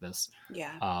country like this.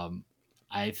 Yeah.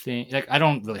 I think, like, I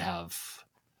don't really have,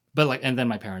 but like, and then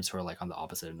my parents who are like on the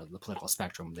opposite end of the political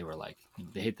spectrum, they were like,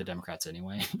 they hate the Democrats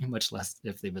anyway, much less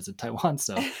if they visit Taiwan.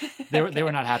 So they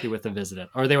were not happy with the visit,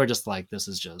 or they were just like, this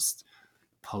is just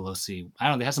Pelosi. I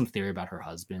don't know. They have some theory about her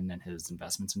husband and his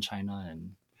investments in China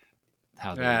and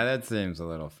how. That seems a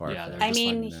little far. Yeah, I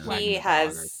mean, he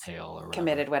has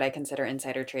committed what I consider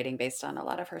insider trading based on a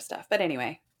lot of her stuff. But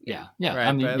anyway. Yeah. Right,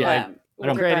 I mean, yeah.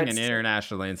 Creating an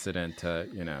international incident to,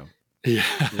 Yeah,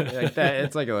 like that.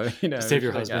 It's like save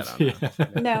your husband.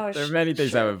 No, there are many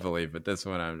things I would believe, but this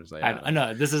one I'm just like, I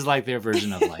know this is like their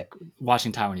version of like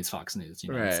watching Taiwanese Fox News.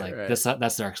 Right, it's like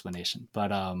that's their explanation.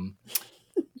 But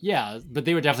yeah, but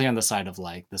they were definitely on the side of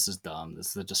like, this is dumb. This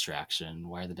is a distraction.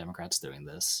 Why are the Democrats doing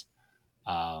this?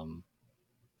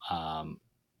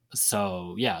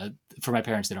 So yeah, for my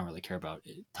parents, they don't really care about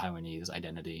Taiwanese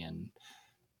identity and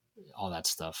all that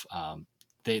stuff.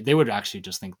 They would actually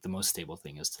just think the most stable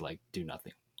thing is to like do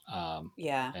nothing.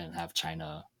 And have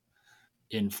China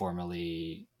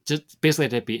informally, just basically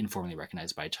to be informally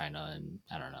recognized by China, and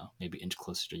I don't know, maybe inch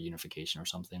closer to unification or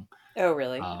something. Oh,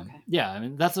 really? Okay. Yeah, I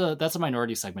mean that's a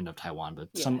minority segment of Taiwan, but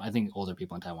I think older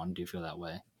people in Taiwan do feel that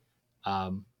way.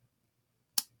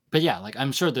 But yeah, like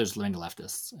I'm sure there's many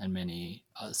leftists and many,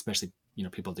 especially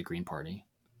people of the Green Party,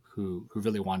 who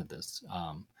really wanted this.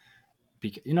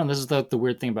 This is the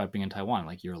weird thing about being in Taiwan.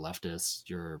 Like you're a leftist,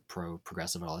 you're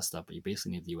progressive and all this stuff, but you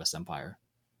basically need the U.S. empire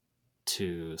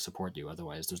to support you.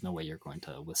 Otherwise, there's no way you're going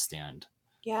to withstand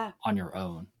on your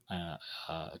own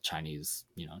Chinese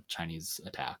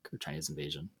attack or Chinese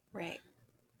invasion. Right.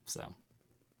 So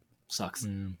sucks.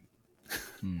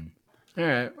 All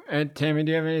right. And Tammy,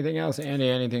 do you have anything else? Andy,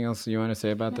 anything else you want to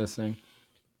say about this thing?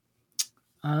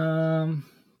 The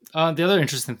other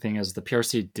interesting thing is the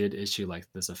PRC did issue like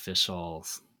this official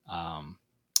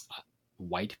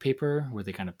white paper where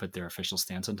they kind of put their official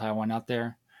stance on Taiwan out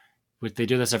there. They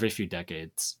do this every few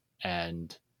decades,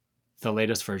 and the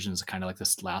latest version is kind of like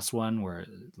this last one where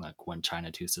like one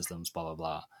China, two systems, blah blah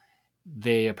blah.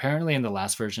 They apparently in the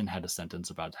last version had a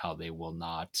sentence about how they will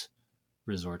not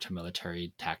resort to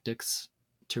military tactics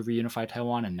to reunify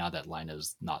Taiwan, and now that line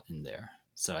is not in there.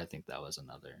 So I think that was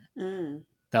another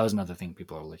thing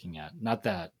people are looking at. Not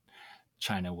that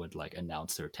China would like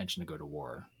announce their intention to go to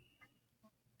war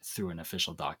through an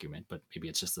official document, but maybe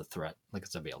it's just a threat, like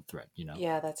it's a veiled threat,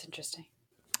 Yeah, that's interesting.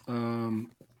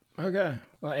 Okay.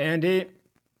 Well, Andy,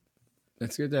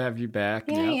 it's good to have you back.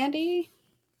 Hey, Andy.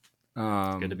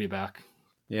 It's good to be back.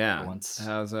 Yeah.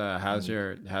 How's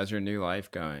your new life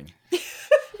going?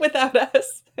 Without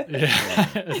us. Yeah.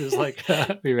 It was like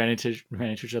we ran into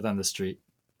each other on the street.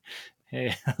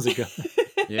 Hey, how's it going?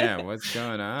 Yeah, what's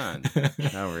going on?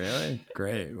 Oh, really?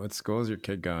 Great. What school is your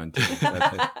kid going to?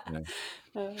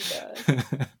 Oh my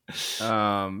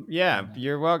God. Yeah,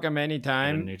 you're welcome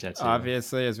anytime.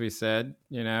 Obviously, as we said,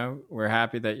 we're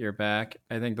happy that you're back.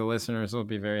 I think the listeners will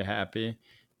be very happy.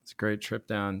 It's a great trip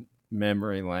down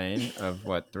memory lane of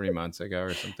 3 months ago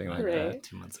or something like that.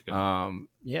 2 months ago.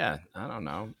 Yeah, I don't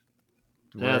know.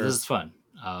 Yeah, this is fun.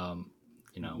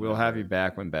 We'll have you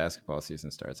back when basketball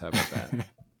season starts. How about that?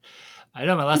 I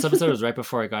know my last episode was right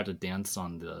before I got to dance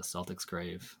on the Celtics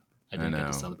grave. I didn't get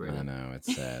to celebrate it. I know,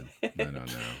 it's sad. I don't know.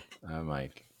 I'm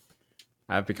like,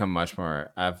 I've become much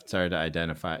more. I've started to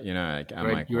identify. You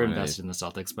were invested in the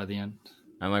Celtics by the end.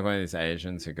 I'm like one of these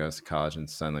Asians who goes to college and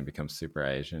suddenly becomes super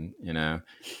Asian, and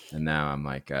now I'm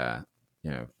like,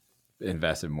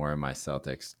 invested more in my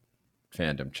Celtics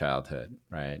fandom childhood,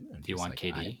 right? Do you want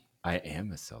KD? I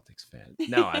am a Celtics fan.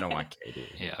 No, I don't want KD.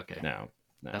 Yeah, okay. No.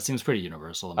 That seems pretty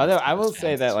universal. Although I will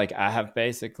say that, like, I have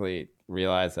basically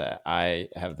realized that I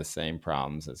have the same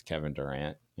problems as Kevin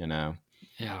Durant. Yeah.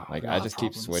 Like I just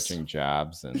keep switching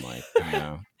jobs and like,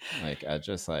 like I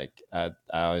just like I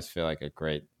always feel like a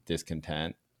great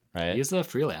discontent. Right. He's a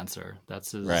freelancer.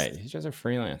 That's his. Right. He's just a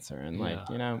freelancer, and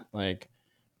like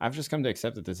I've just come to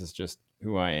accept that this is just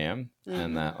who I am,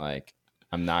 and that like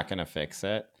I'm not gonna fix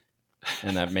it,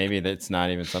 and that maybe that's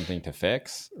not even something to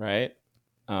fix, right?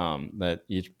 That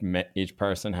each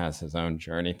person has his own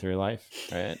journey through life,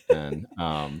 right?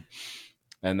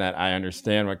 And that I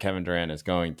understand what Kevin Durant is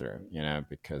going through,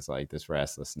 because like this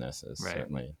restlessness is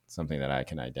certainly something that I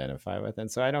can identify with, and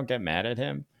so I don't get mad at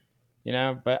him,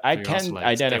 but I can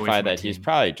identify that he's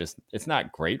probably just, it's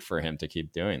not great for him to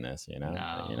keep doing this,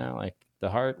 No. But, like the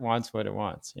heart wants what it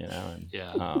wants, and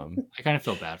I kind of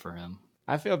feel bad for him.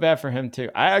 I feel bad for him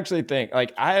too. I actually think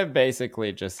like I have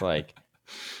basically just like,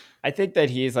 I think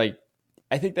that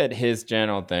his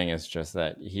general thing is just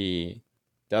that he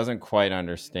doesn't quite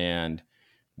understand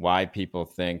why people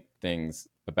think things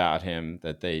about him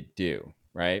that they do,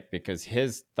 right? Because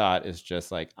his thought is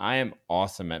just like, I am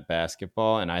awesome at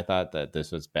basketball, and I thought that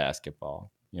this was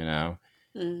basketball,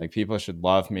 like people should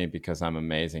love me because I'm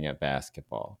amazing at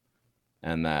basketball,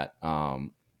 and that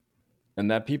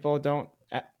people don't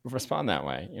respond that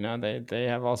way. They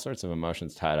have all sorts of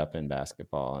emotions tied up in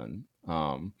basketball, and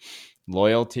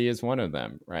loyalty is one of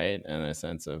them, right? In a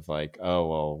sense of like, oh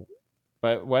well,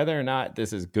 but whether or not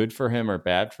this is good for him or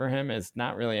bad for him is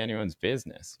not really anyone's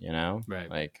business, Right?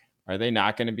 Like, are they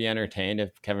not going to be entertained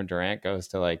if Kevin Durant goes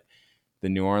to like the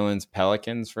New Orleans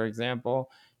Pelicans, for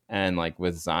example, and like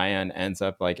with Zion ends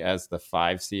up like as the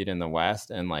 5 seed in the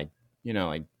West, and like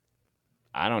like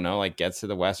I don't know, like gets to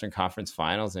the Western Conference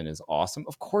Finals and is awesome?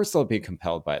 Of course they'll be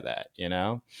compelled by that,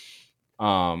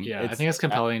 I think it's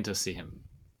compelling to see him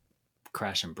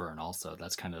crash and burn also.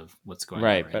 That's kind of what's going on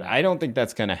right but now. I don't think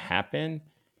that's going to happen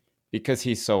because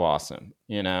he's so awesome,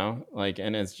 like,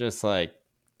 and it's just like,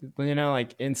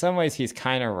 like in some ways he's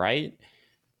kind of right,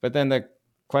 but then the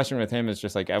question with him is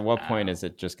just like, at what point is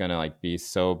it just going to like be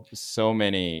so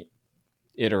many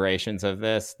iterations of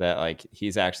this that like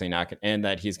he's actually not going, and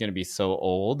that he's going to be so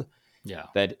old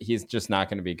that he's just not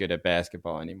going to be good at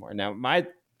basketball anymore. Now my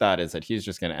thought is that he's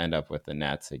just going to end up with the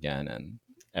Nets again, and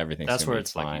everything's that's where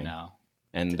it's fine. like now.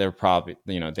 And they're probably,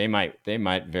 they might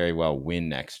very well win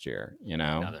next year,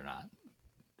 No, they're not.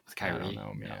 With Kyrie, I don't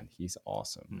know, man. He's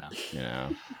awesome. No,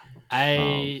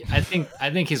 I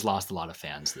think he's lost a lot of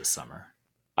fans this summer.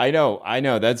 I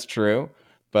know that's true,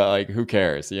 but like, who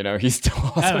cares? He's still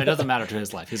awesome. I know, it doesn't matter to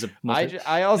his life. He's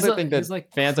I also think that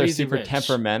like fans are super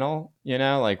temperamental,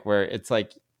 like where it's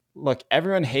like, look,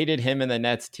 everyone hated him in the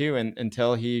Nets too,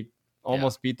 until he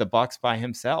almost beat the Bucks by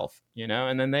himself,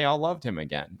 and then they all loved him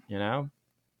again,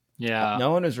 Yeah.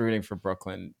 No one was rooting for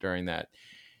Brooklyn during that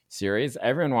series.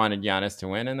 Everyone wanted Giannis to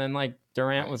win, and then like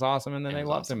Durant was awesome, and then they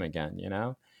loved him again,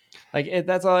 Like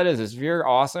that's all it is. If you're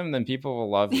awesome, then people will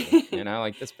love you,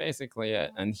 like that's basically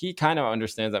it. And he kind of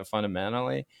understands that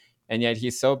fundamentally, and yet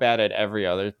he's so bad at every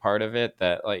other part of it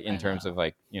that like in terms of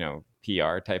like,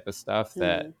 PR type of stuff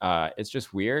that it's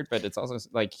just weird. But it's also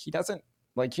like he doesn't,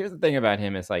 like, here's the thing about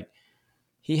him is like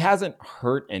he hasn't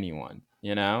hurt anyone,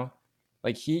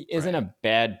 like he isn't a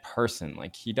bad person.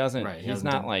 Like he doesn't, he's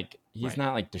not like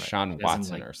Deshaun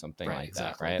Watson or something like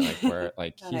that, right? Like where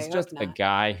like he's just a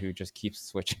guy who just keeps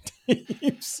switching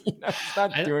teams. He's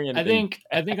not doing anything.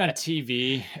 I think on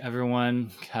TV, everyone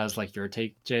has like your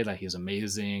take, Jay, like he's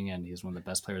amazing and he's one of the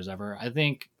best players ever. I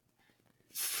think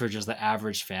for just the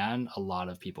average fan, a lot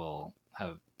of people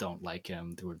don't like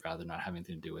him. They would rather not have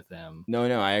anything to do with him. No,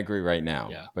 I agree right now.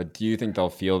 Yeah. But do you think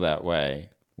they'll feel that way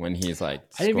when he's like,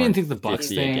 I didn't even think the Bucks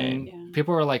thing,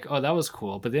 people were like, oh, that was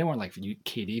cool, but they weren't like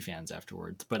KD fans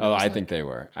afterwards. But I think they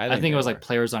were. I think it was like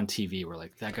players on TV were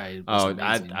like, that guy was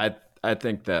amazing. I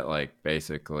think that like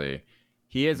basically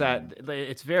he is at,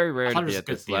 it's very rare to be at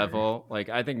this level. Like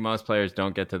I think most players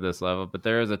don't get to this level, but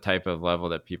there is a type of level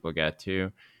that people get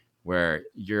to where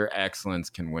your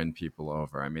excellence can win people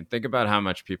over. I mean, think about how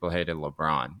much people hated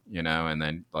LeBron, and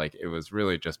then like it was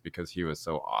really just because he was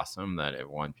so awesome that it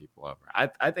won people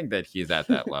over. I think that he's at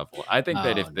that level. I think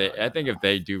that if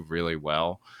they do really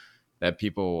well, that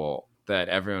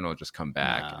everyone will just come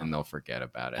back and they'll forget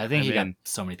about it. I think he got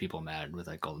so many people mad with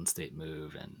that Golden State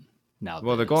move, and now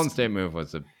the Golden State move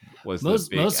was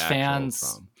most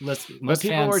fans.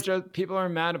 People are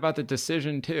mad about the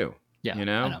decision too. Yeah, I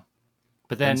know.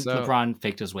 But then LeBron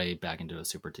faked his way back into a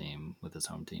super team with his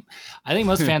home team. I think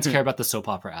most fans care about the soap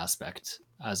opera aspect,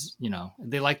 as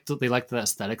they like the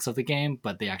aesthetics of the game,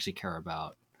 but they actually care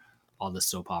about all the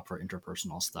soap opera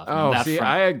interpersonal stuff.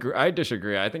 I agree. I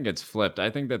disagree. I think it's flipped. I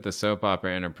think that the soap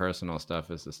opera interpersonal stuff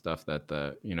is the stuff that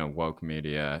the woke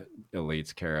media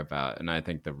elites care about, and I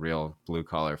think the real blue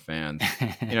collar fans,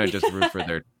 just root for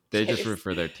their. They just root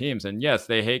for their teams. And yes,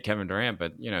 they hate Kevin Durant,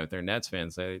 but they're Nets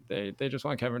fans. They just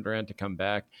want Kevin Durant to come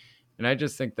back. And I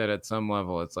just think that at some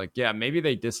level it's like, yeah, maybe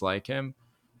they dislike him,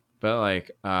 but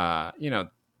like,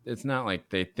 it's not like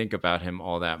they think about him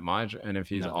all that much. And if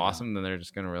he's awesome, then they're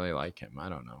just going to really like him. I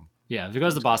don't know. Yeah. If he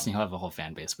goes to Boston, he'll have a whole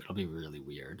fan base, but it'll be really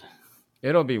weird.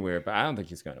 It'll be weird, but I don't think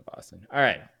he's going to Boston. All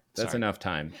right. That's enough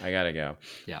time. I got to go.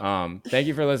 Yeah. Thank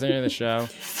you for listening to the show.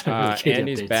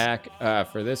 Andy's back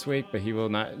for this week, but he will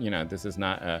not, this is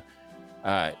not a,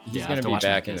 he's going to be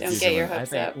back in the future. Don't get your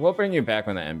hopes up. We'll bring you back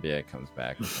when the NBA comes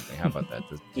back or something. How about that?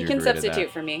 You can substitute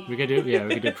for me. We could do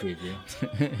preview.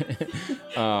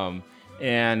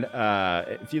 And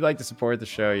if you'd like to support the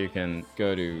show, you can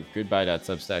go to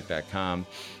goodbye.substack.com.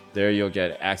 There you'll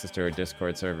get access to our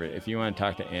Discord server. If you want to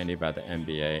talk to Andy about the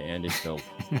NBA, Andy do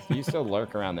you still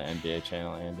lurk around the NBA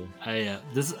channel, Andy?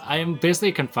 I am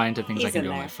basically confined to things I can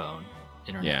do on my phone,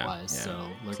 internet-wise. So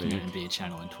lurking at NBA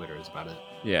channel and Twitter is about it.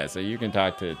 Yeah, so you can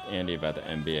talk to Andy about the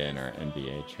NBA in our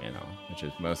NBA channel, which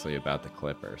is mostly about the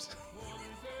Clippers.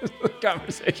 The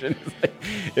conversation is like,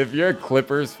 if you're a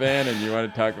Clippers fan and you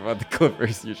want to talk about the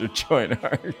Clippers, you should join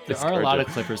our There are a lot of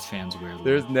Clippers fans, weirdly.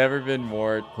 There's never been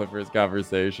more Clippers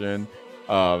conversation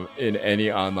in any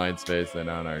online space than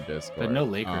on our Discord. But no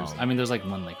Lakers. There's like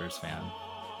one Lakers fan.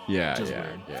 Yeah.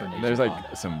 There's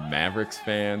like some Mavericks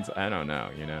fans. I don't know.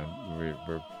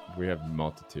 We have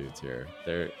multitudes here.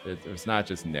 It's not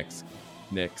just Knicks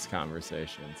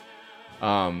conversations.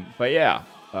 But yeah.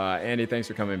 Andy, thanks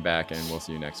for coming back, and we'll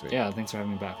see you next week. Yeah, thanks for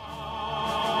having me back.